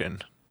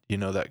intoxication,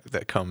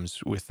 that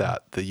comes with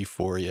that, the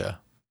euphoria.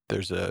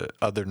 There's a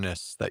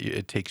otherness that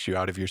it takes you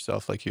out of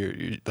yourself, like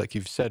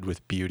you've said,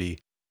 with beauty.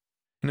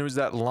 And there was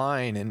that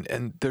line,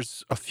 and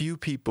there's a few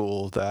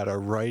people that are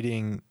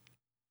writing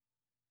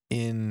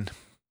in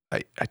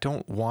I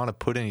don't want to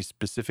put any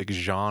specific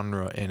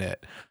genre in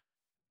it.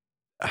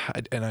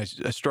 I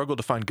struggle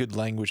to find good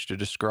language to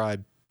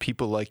describe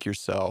people like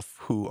yourself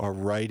who are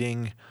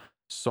writing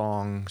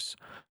songs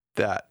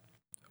that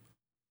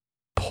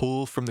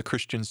pull from the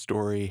Christian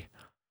story.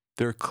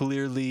 They're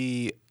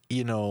clearly,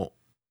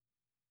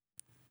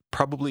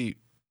 probably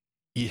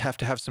you have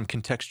to have some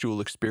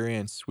contextual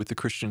experience with the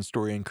Christian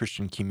story and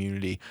Christian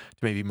community to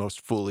maybe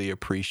most fully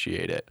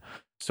appreciate it.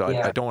 So I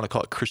Yeah. don't want to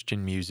call it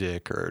Christian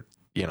music or,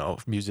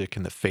 music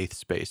in the faith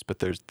space, but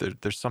there's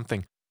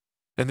something,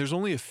 and there's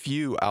only a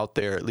few out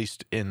there, at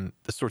least in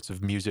the sorts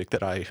of music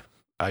that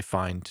I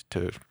find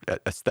to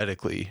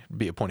aesthetically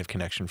be a point of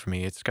connection for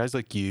me. It's guys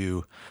like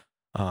you,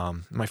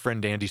 my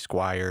friend Andy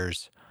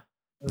Squires,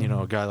 a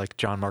Mhm. guy like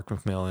John Mark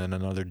McMillan,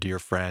 another dear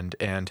friend,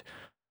 and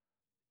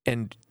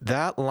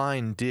that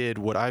line did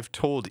what I've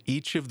told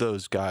each of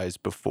those guys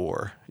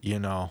before,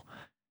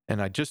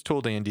 and I just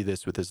told Andy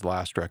this with his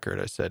last record.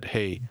 I said,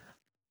 "Hey,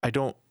 I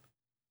don't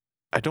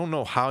I don't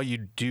know how you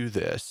do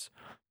this,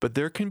 but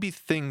there can be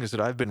things that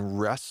I've been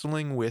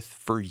wrestling with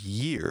for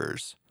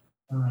years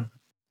Mhm.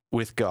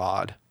 with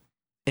God,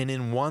 and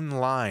in one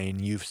line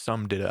you've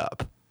summed it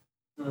up.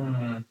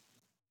 Mhm.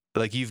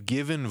 Like you've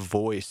given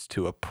voice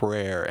to a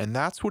prayer." And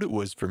that's what it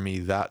was for me.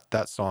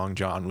 That song,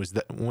 John, was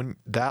that when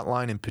that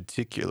line in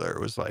particular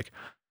was like,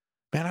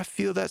 man, I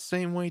feel that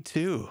same way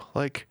too.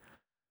 Like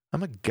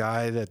I'm a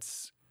guy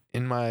that's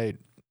in my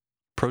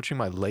approaching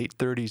my late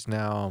 30s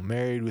now,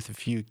 married with a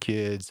few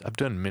kids. I've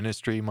done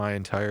ministry my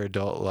entire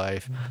adult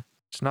life. Mhm.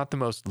 It's not the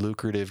most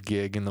lucrative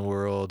gig in the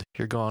world.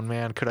 You're going,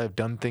 man, could I have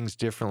done things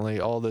differently?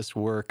 All this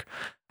work.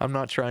 I'm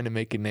not trying to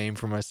make a name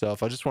for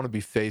myself. I just want to be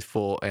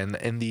faithful. And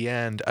in the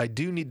end, I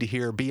do need to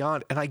hear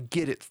beyond, and I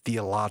get it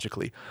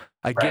theologically.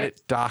 I get Right.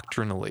 it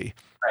doctrinally.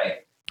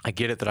 Right. I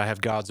get it that I have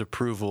God's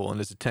approval and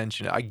his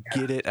attention. I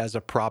get it as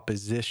a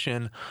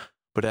proposition,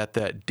 but at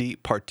that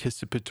deep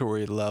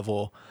participatory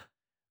level,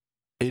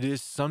 it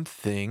is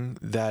something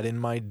that in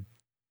my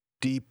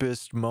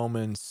deepest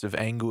moments of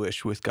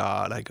anguish with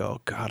God, I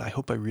go, God, I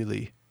hope I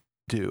really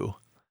do.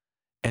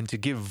 And to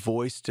give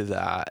voice to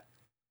that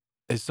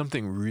is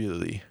something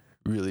really,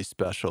 really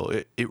special.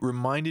 It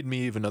reminded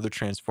me of another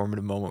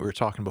transformative moment. We were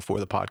talking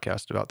before the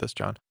podcast about this,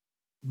 John.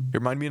 Mhm. It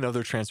reminded me of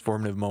another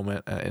transformative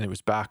moment, and it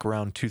was back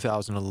around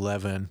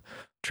 2011.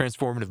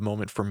 Transformative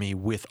moment for me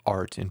with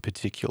art in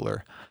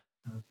particular.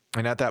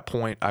 And at that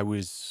point, I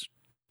was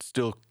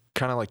still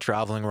kind of like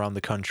traveling around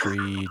the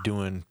country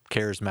doing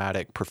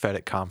charismatic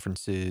prophetic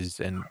conferences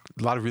and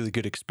a lot of really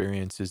good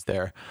experiences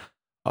there.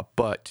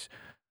 But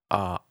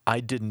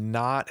I did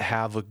not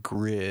have a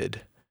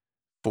grid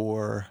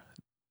for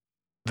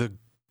the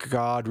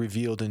God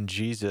revealed in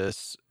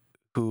Jesus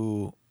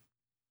who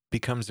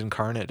becomes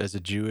incarnate as a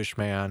Jewish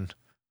man,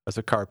 as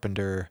a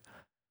carpenter,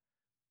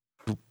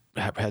 who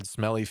had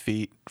smelly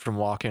feet from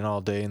walking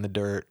all day in the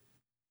dirt,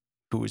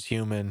 who was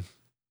human,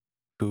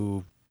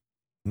 who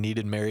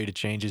needed Mary to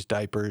change his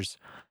diapers,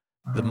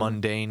 the Mhm.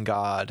 mundane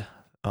God.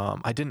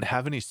 I didn't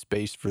have any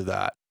space for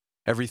that.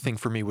 Everything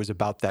for me was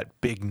about that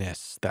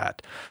bigness,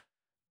 that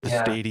the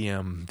Yeah.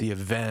 stadium, the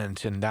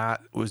event, and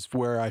that was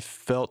where I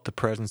felt the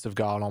presence of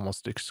God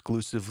almost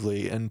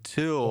exclusively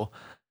until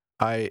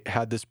I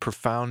had this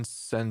profound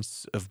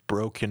sense of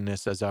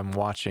brokenness as I'm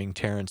watching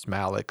Terrence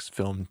Malick's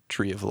film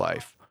Tree of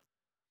Life.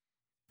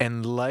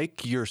 And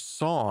like your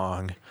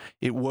song,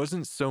 it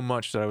wasn't so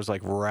much that I was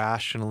like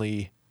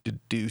rationally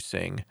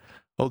deducing,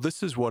 oh,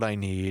 this is what I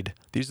need.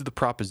 These are the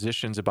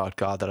propositions about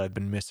God that I've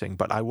been missing.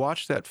 But I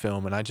watched that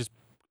film and I just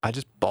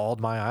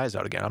bawled my eyes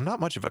out again. I'm not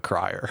much of a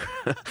crier.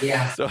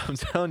 Yeah. So I'm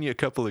telling you a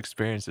couple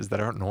experiences that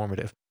aren't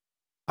normative.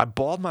 I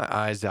bawled my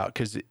eyes out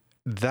because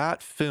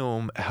that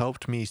film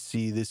helped me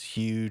see this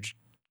huge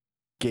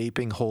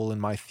gaping hole in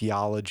my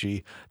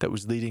theology that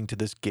was leading to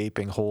this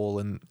gaping hole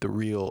in the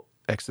real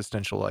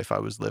existential life I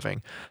was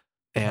living.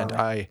 Oh, And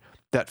man.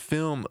 that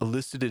film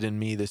elicited in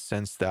me this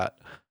sense that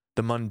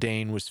the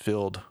mundane was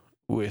filled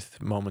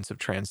with moments of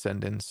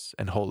transcendence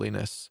and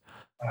holiness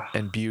Ah,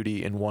 and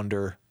beauty and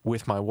wonder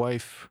with my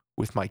wife,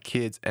 with my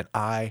kids, and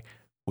I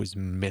was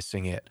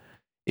missing it.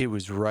 It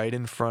was right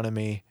in front of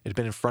me. It had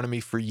been in front of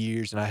me for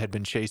years, and I had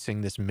been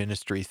chasing this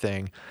ministry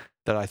thing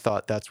that I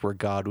thought that's where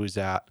God was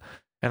at.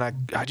 And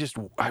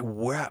I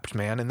wept,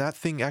 man. And that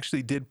thing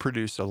actually did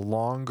produce a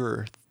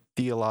longer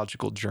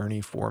theological journey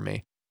for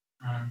me.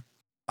 mhm.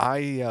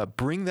 I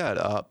bring that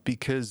up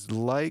because,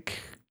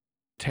 like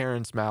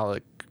Terrence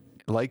Malick,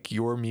 like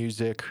your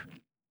music,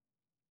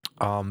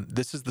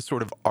 this is the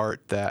sort of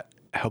art that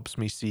helps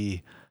me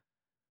Mhm.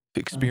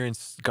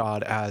 experience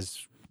God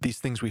as these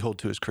things we hold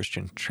to as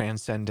Christian,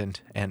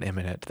 transcendent and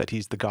immanent, that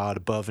he's the God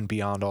above and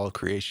beyond all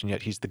creation,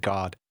 yet he's the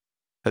God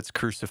that's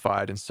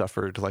crucified and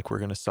suffered, like we're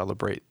going to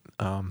celebrate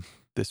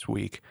this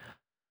week.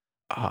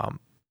 Um,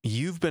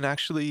 you've been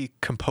actually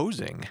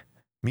composing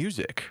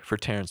music for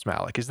Terrence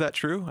Malick. Is that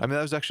true? I mean,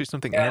 that was actually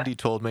something Yeah. Andy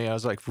told me. I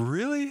was like,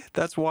 really?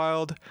 That's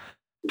wild.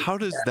 How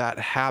does that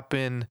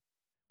happen?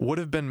 What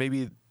have been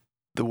maybe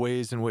the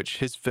ways in which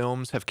his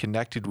films have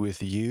connected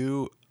with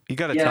you? You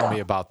got to tell Yeah. me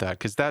about that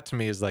because that to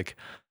me is like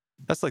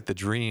That's like the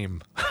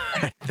dream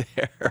right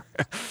there.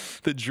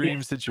 The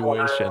dream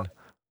situation.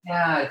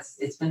 Yeah,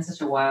 it's been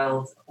such a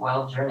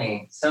wild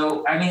journey.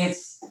 So I mean,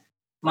 it's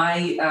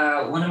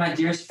my one of my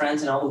dearest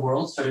friends in all the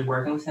world started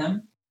working with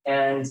him,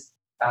 and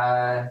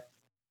uh,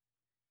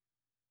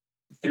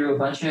 through a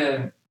bunch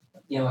of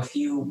a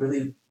few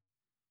really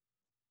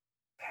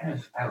kind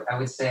of I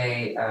would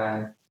say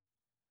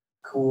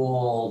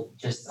cool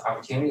just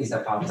opportunities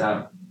that popped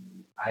up,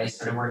 I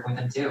started working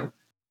with him too.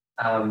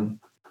 Um,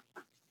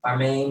 our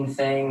main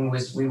thing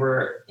was we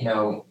were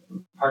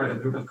part of a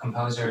group of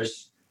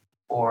composers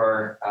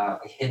for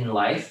Hidden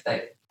Life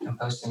that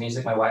composed the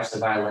music. My wife's a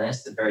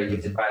violinist, a very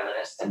gifted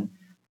violinist, and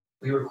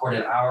we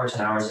recorded hours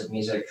and hours of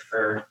music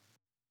for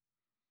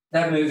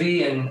that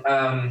movie.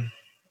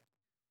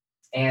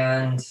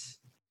 And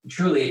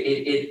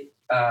truly,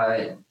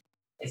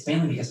 it's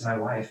mainly because of my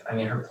wife. I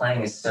mean, her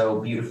playing is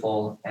so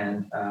beautiful,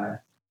 and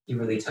he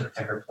really took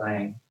to her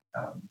playing.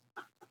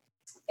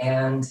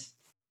 And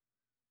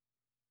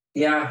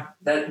yeah,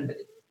 that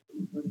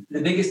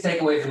the biggest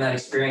takeaway from that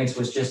experience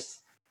was just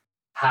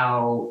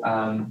how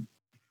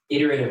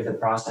iterative the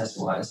process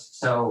was.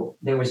 So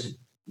there was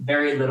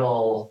very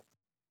little.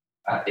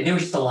 There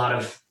was just a lot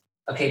of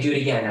okay, do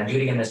it again. Now do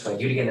it again this way.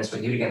 Do it again this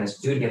way. Do it again this.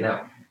 Do it again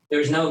that way.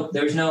 There's no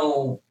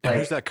And like.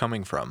 who's that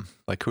coming from?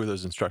 Like, who are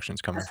those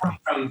instructions coming from?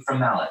 From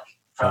Malik.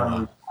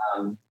 Um,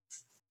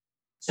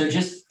 so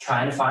just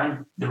trying to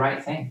find the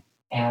right thing,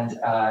 and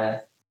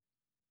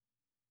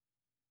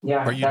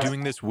yeah. Are you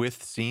doing this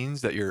with scenes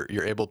that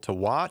you're able to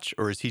watch,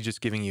 or is he just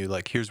giving you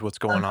like, here's what's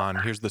going on,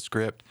 here's the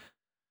script?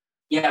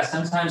 Yeah,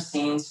 sometimes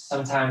scenes,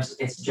 sometimes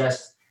it's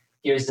just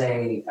here's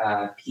a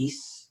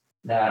piece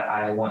that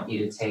I want you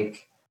to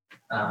take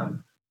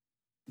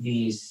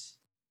these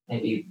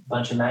maybe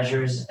bunch of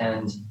measures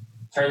and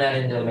turn that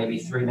into maybe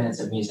 3 minutes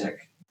of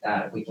music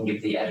that we can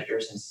give the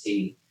editors and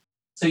see.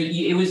 So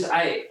it was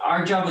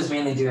our job was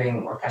mainly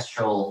doing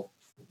orchestral,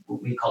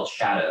 what we called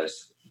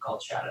shadows. We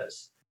called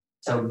shadows.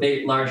 So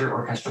big, larger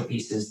orchestral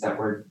pieces that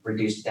were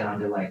reduced down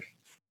to like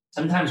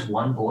sometimes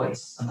one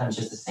voice, sometimes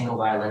just a single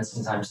violin,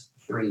 sometimes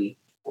three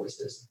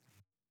voices.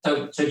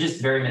 So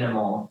just very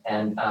minimal,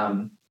 and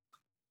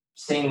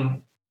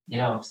seeing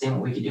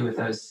what we could do with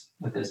those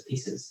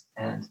pieces,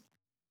 and it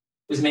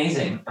was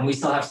amazing. And we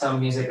still have some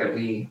music that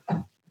we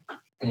going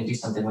to do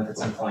something with at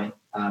some point.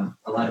 A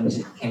lot of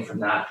music came from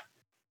that,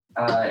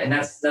 and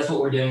that's what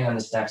we're doing on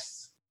this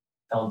next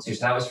film too.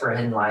 So that was for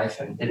Hidden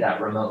Life, and did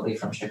that remotely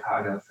from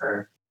Chicago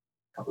for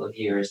a couple of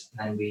years,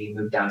 and then we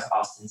moved down to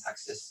Austin,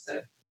 Texas,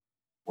 to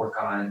work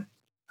on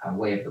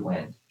Way of the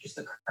Wind, just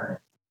the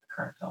current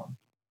film.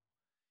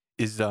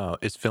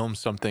 Is film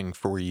something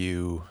for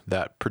you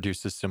that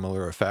produces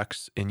similar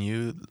effects in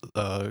you,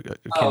 akin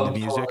to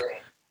music? Totally.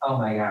 Oh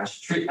my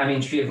gosh, Tree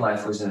of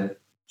Life was a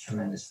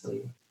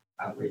tremendously,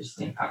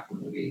 outrageously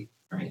impactful movie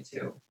for me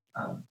too,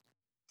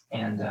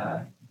 and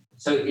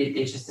so it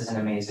just is an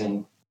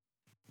amazing,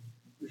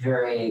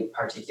 very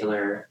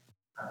particular,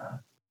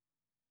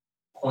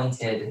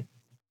 pointed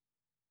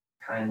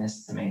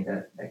kindness to me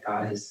that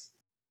God has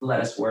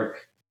let us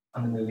work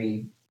on the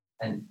movie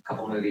and a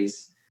couple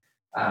movies.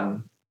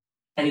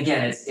 And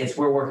again, it's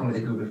we're working with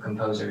a group of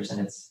composers, and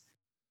it's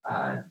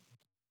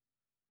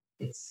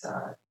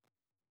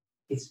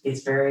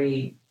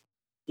very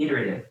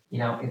iterative.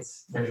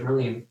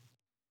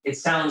 It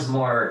sounds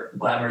more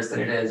glamorous than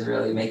it is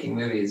really making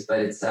movies, but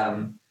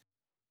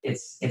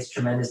it's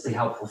tremendously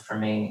helpful for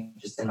me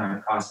just in my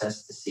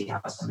process to see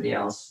how somebody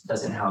else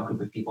does it and how a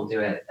group of people do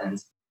it, and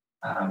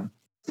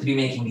to be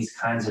making these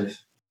kinds of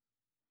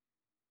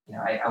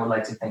I would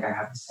like to think I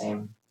have the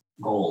same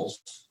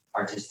goals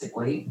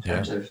artistically in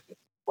terms of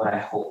what I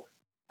hope.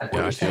 Like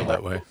what I you're feel saying,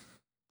 that way.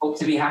 Hope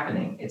to be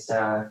happening. It's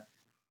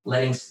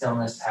letting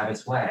stillness have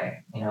its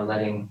way.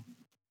 Letting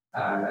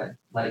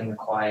the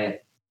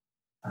quiet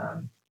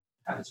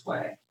have its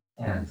way.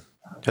 And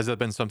has that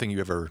been something you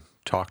ever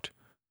talked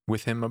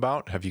with him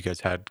about? Have you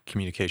guys had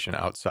communication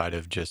outside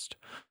of just,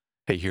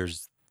 hey,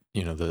 here's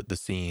the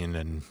scene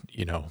and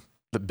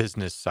the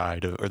business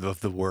side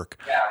of the work?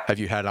 Yeah. Have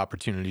you had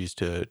opportunities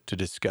to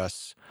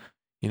discuss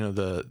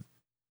the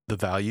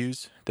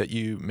values that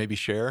you maybe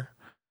share?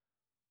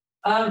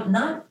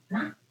 Not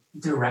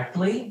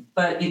directly,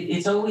 but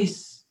it's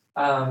always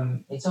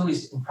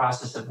in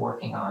process of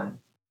working on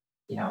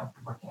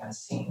a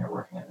scene or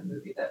working on a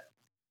movie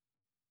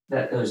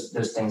that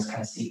those things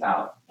kind of seep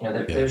out.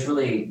 There's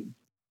really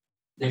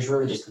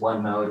just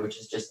one mode, which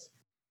is just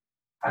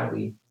how do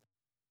we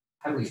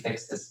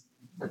fix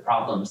the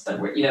problems that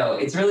we're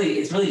it's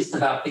really just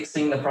about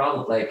fixing the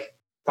problem, like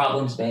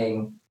problems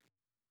being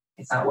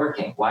it's not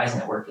working. Why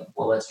isn't it working?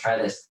 Well, let's try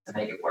this to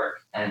make it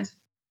work. And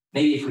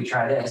maybe if we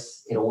try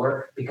this, it'll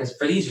work because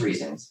for these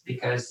reasons,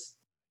 because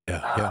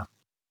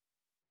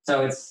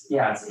so it's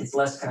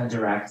less kind of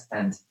direct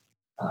and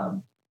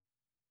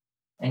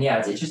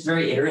it's just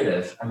very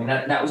iterative. I mean,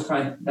 that's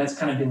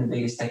kind of been the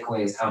biggest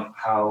takeaway is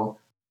how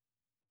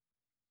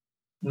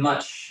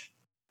much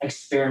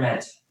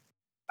experiment,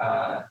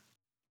 how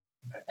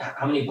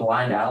many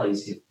blind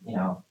alleys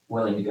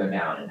willing to go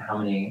down,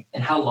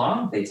 and how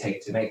long they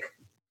take to make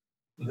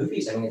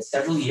movies. I mean, it's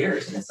several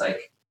years, and it's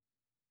like,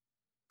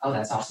 oh,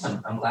 that's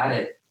awesome. I'm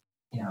glad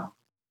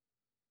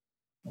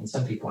and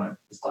some people aren't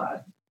as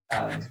glad.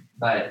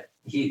 But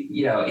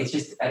it's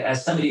just,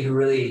 as somebody who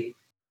really,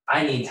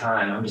 I need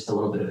time. I'm just a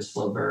little bit of a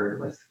slow bird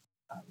with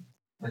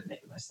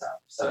making my stuff.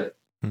 So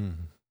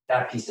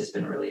that piece has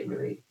been really,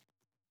 really,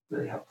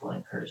 really helpful and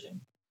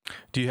encouraging.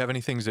 Do you have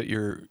any things that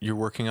you're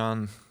working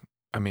on?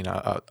 I mean,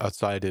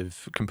 outside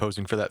of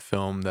composing for that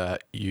film,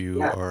 that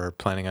you are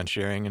planning on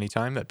sharing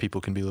anytime that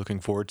people can be looking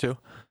forward to?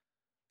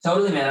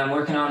 Totally, man. I'm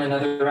working on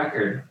another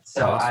record.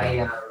 So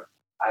awesome.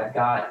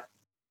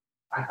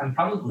 I'm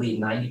probably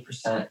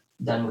 90%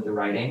 done with the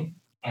writing.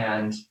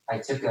 And I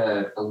took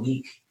a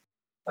week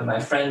when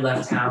my friend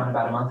left town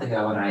about a month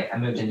ago, and I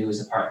moved into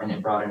his apartment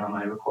and brought in all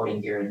my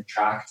recording gear and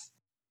tracked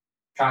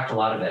a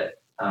lot of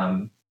it.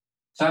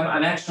 So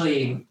I'm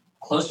actually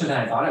closer than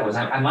I thought I was.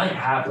 I might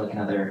have like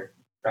another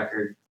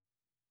record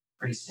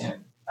pretty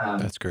soon.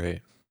 That's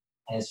great.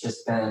 And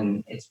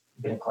it's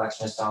been a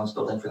collection of songs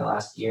built in for the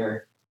last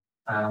year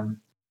from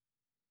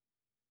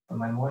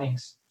my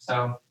mornings.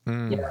 So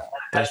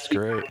that's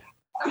great.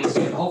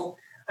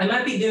 I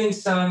might be doing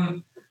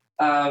some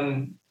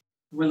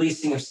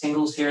releasing of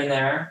singles here and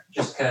there,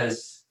 just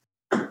because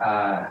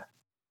I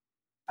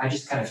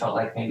just kind of felt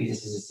like maybe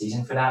this is a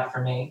season for that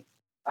for me.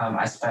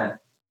 I spent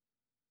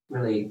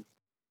really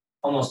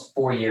almost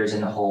 4 years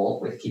in the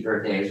hole with Keeper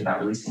of Days without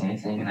releasing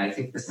anything, and I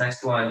think this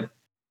next one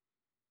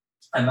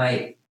I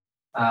might,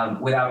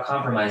 without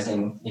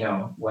compromising,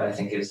 what I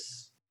think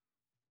is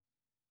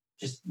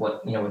just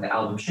what what the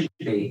album should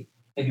be,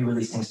 maybe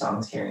releasing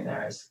songs here and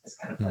there is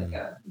kind of like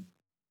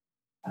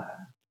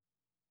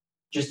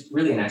just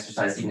really an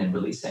exercise even in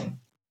releasing,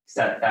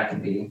 because that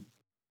can be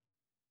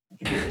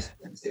really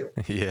too.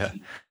 Yeah,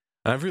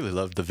 I've really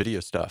loved the video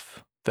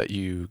stuff that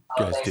you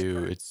guys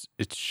do.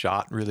 It's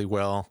shot really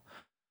well.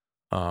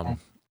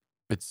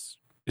 It's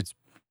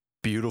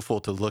beautiful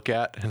to look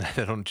at, and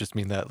I don't just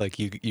mean that like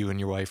you and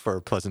your wife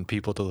are pleasant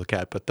people to look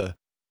at, but the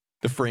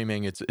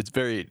framing, it's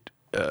very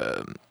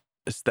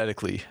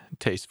aesthetically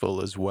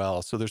tasteful as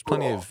well. So there's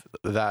plenty of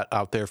that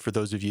out there for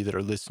those of you that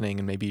are listening,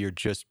 and maybe you're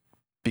just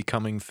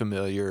becoming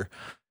familiar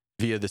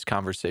via this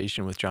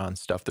conversation with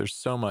John's stuff. There's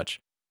so much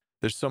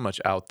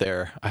out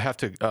there. I have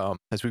to,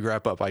 as we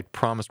wrap up, I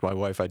promised my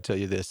wife I'd tell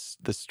you this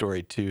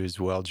story too as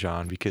well,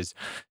 John, because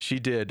she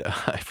did,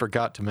 I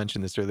forgot to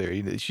mention this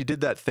earlier. She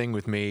did that thing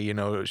with me,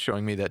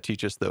 showing me that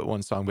Teach Us the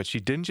One Song, but she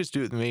didn't just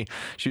do it with me.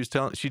 She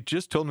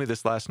just told me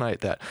this last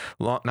night that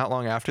not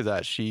long after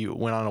that, she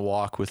went on a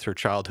walk with her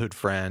childhood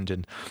friend,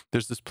 and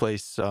there's this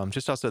place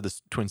just outside the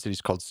Twin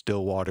Cities called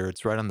Stillwater.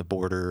 It's right on the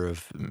border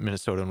of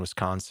Minnesota and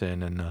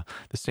Wisconsin, and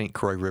the St.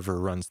 Croix River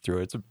runs through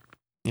it. It's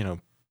a,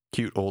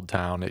 cute old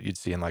town that you'd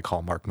see in like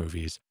Hallmark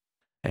movies,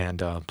 and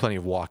plenty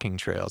of walking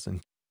trails.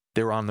 And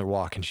they were on their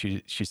walk, and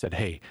she said,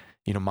 "Hey,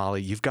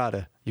 Molly, you've got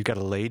to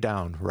lay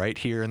down right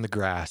here in the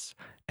grass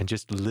and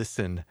just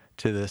listen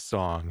to this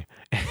song."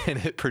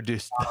 And it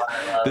produced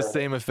the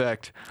same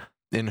effect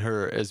in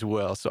her as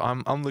well. So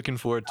I'm looking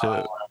forward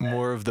to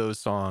more of those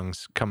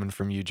songs coming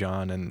from you,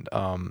 John. And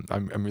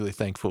I'm really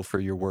thankful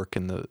for your work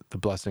and the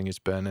blessing it's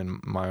been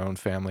in my own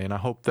family. And I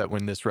hope that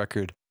when next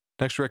record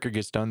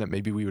gets done, that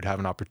maybe we would have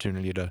an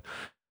opportunity to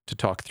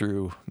talk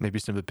through maybe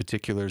some of the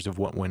particulars of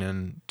what went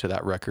into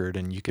that record,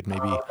 and you could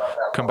maybe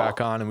come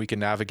back on and we can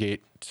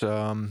navigate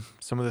some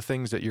of the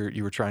things that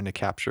you were trying to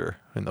capture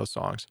in those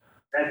songs.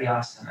 That'd be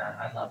awesome, man.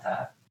 I'd love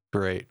that.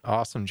 Great.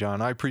 Awesome,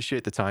 John. I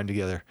appreciate the time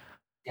together.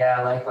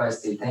 Yeah,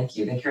 likewise, dude. Thank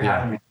you. Thank you for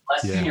having me.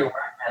 Bless you in your work,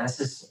 man. This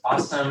is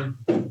awesome.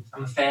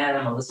 I'm a fan.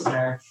 I'm a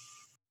listener.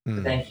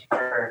 So thanks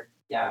for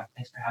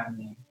having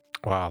me.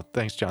 Wow.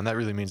 Thanks, John. That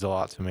really means a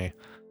lot to me.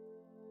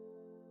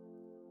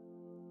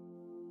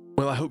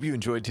 Well, I hope you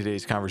enjoyed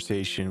today's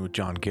conversation with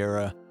John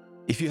Guerra.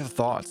 If you have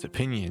thoughts,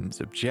 opinions,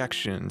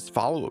 objections,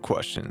 follow-up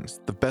questions,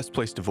 the best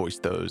place to voice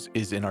those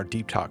is in our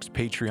Deep Talks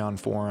Patreon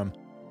forum,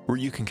 where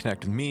you can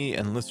connect with me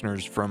and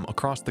listeners from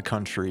across the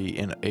country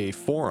in a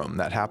forum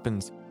that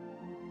happens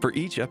for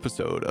each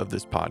episode of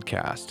this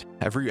podcast.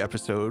 Every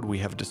episode, we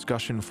have a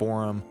discussion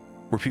forum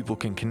where people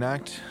can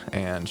connect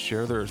and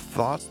share their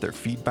thoughts, their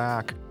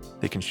feedback.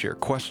 They can share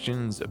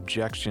questions,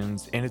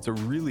 objections, and it's a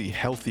really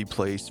healthy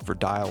place for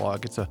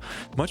dialogue. It's a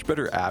much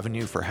better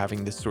avenue for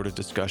having this sort of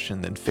discussion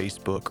than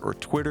Facebook or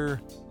Twitter,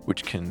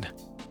 which can,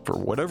 for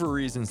whatever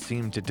reason,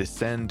 seem to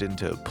descend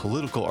into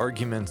political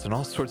arguments and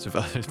all sorts of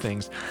other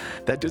things.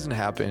 That doesn't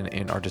happen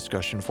in our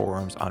discussion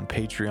forums on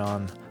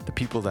Patreon. The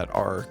people that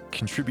are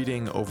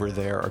contributing over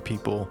there are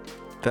people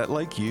that,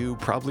 like you,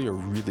 probably are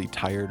really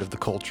tired of the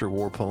culture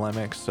war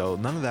polemics, so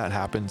none of that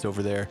happens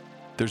over there.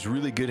 There's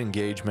really good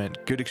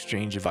engagement, good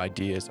exchange of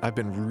ideas. I've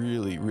been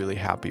really, really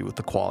happy with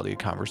the quality of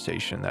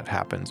conversation that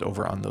happens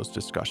over on those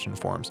discussion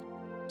forums.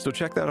 So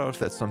check that out if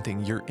that's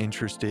something you're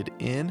interested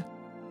in.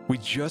 We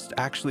just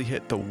actually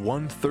hit the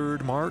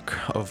 1/3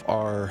 mark of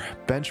our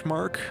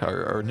benchmark,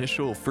 our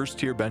initial first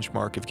tier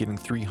benchmark of getting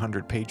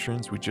 300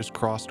 patrons. We just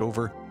crossed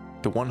over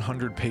the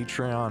 100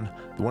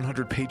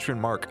 patron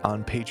mark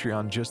on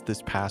Patreon just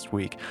this past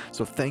week.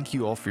 So thank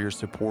you all for your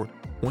support.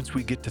 Once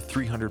we get to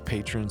 300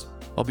 patrons,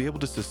 I'll be able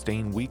to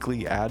sustain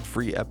weekly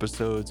ad-free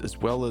episodes as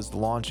well as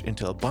launch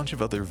into a bunch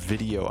of other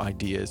video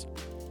ideas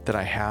that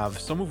I have,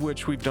 some of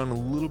which we've done a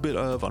little bit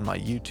of on my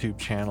YouTube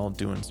channel,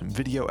 doing some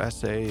video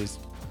essays.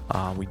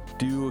 We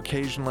do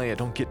occasionally, I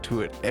don't get to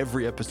it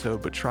every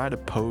episode, but try to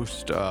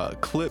post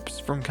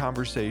clips from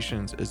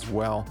conversations as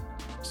well.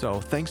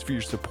 So thanks for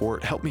your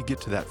support. Help me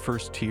get to that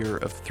first tier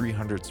of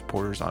 300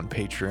 supporters on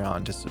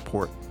Patreon to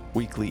support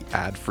weekly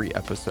ad-free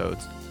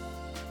episodes.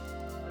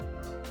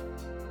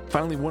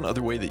 Finally, one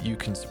other way that you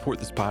can support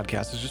this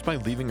podcast is just by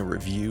leaving a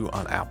review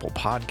on Apple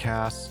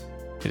Podcasts.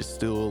 It is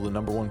still the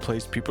number one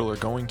place people are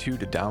going to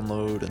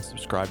download and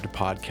subscribe to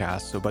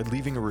podcasts. So by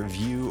leaving a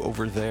review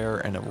over there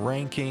and a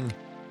ranking,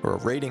 or a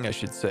rating, I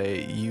should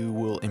say, you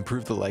will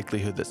improve the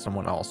likelihood that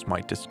someone else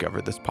might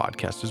discover this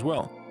podcast as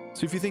well.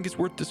 So if you think it's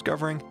worth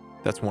discovering,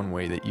 that's one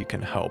way that you can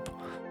help.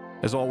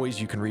 As always,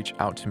 you can reach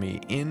out to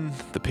me in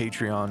the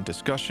Patreon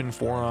discussion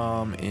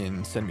forum,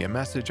 send me a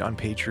message on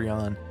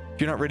Patreon. If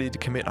you're not ready to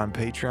commit on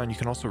Patreon, you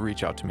can also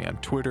reach out to me on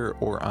Twitter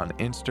or on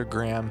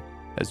Instagram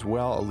as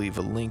well. I'll leave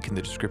a link in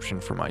the description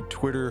for my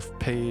Twitter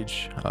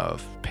page.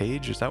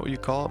 Is that what you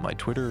call it? My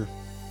Twitter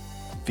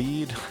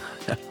feed?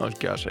 Oh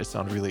gosh, I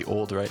sound really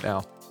old right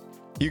now.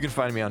 You can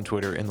find me on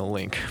Twitter in the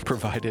link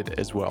provided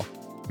as well.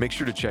 Make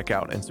sure to check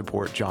out and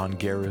support John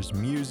Guerra's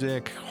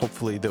music.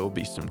 Hopefully there will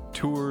be some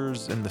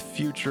tours in the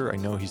future. I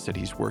know he said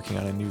he's working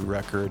on a new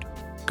record.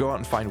 Go out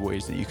and find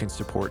ways that you can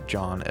support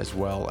John as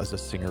well as a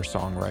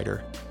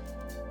singer-songwriter.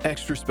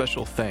 Extra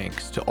special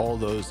thanks to all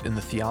those in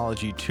the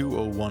Theology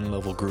 201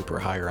 level group or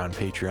higher on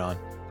Patreon.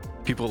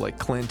 People like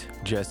Clint,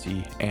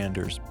 Jesse,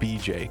 Anders,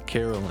 BJ,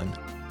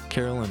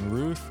 Carolyn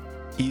Ruth,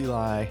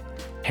 Eli,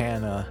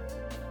 Hannah,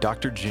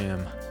 Dr.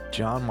 Jim,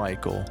 John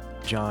Michael,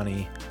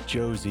 Johnny,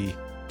 Josie,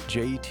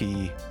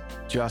 JT,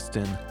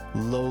 Justin,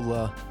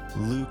 Lola,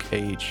 Luke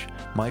H,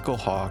 Michael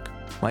Hawk,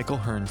 Michael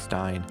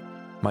Hernstein,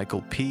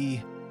 Michael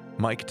P,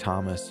 Mike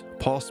Thomas,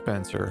 Paul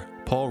Spencer,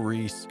 Paul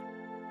Reese,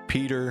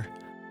 Peter,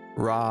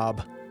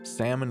 Rob,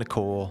 Sam and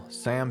Nicole,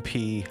 Sam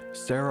P,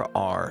 Sarah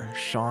R,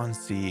 Sean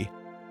C,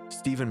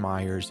 Stephen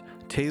Myers,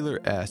 Taylor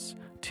S,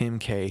 Tim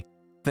K.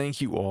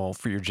 Thank you all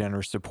for your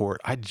generous support.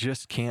 I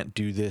just can't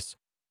do this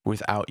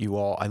without you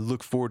all. I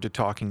look forward to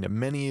talking to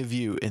many of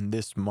you in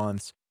this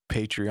month's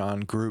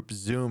Patreon group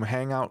Zoom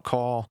Hangout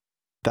call.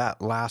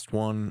 That last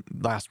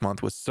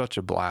month was such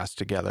a blast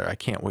together. I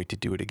can't wait to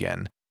do it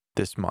again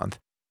this month.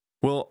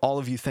 Well, all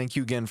of you, thank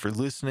you again for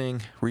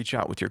listening. Reach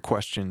out with your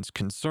questions,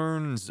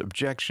 concerns,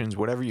 objections,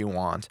 whatever you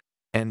want.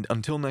 And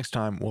until next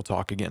time, we'll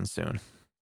talk again soon.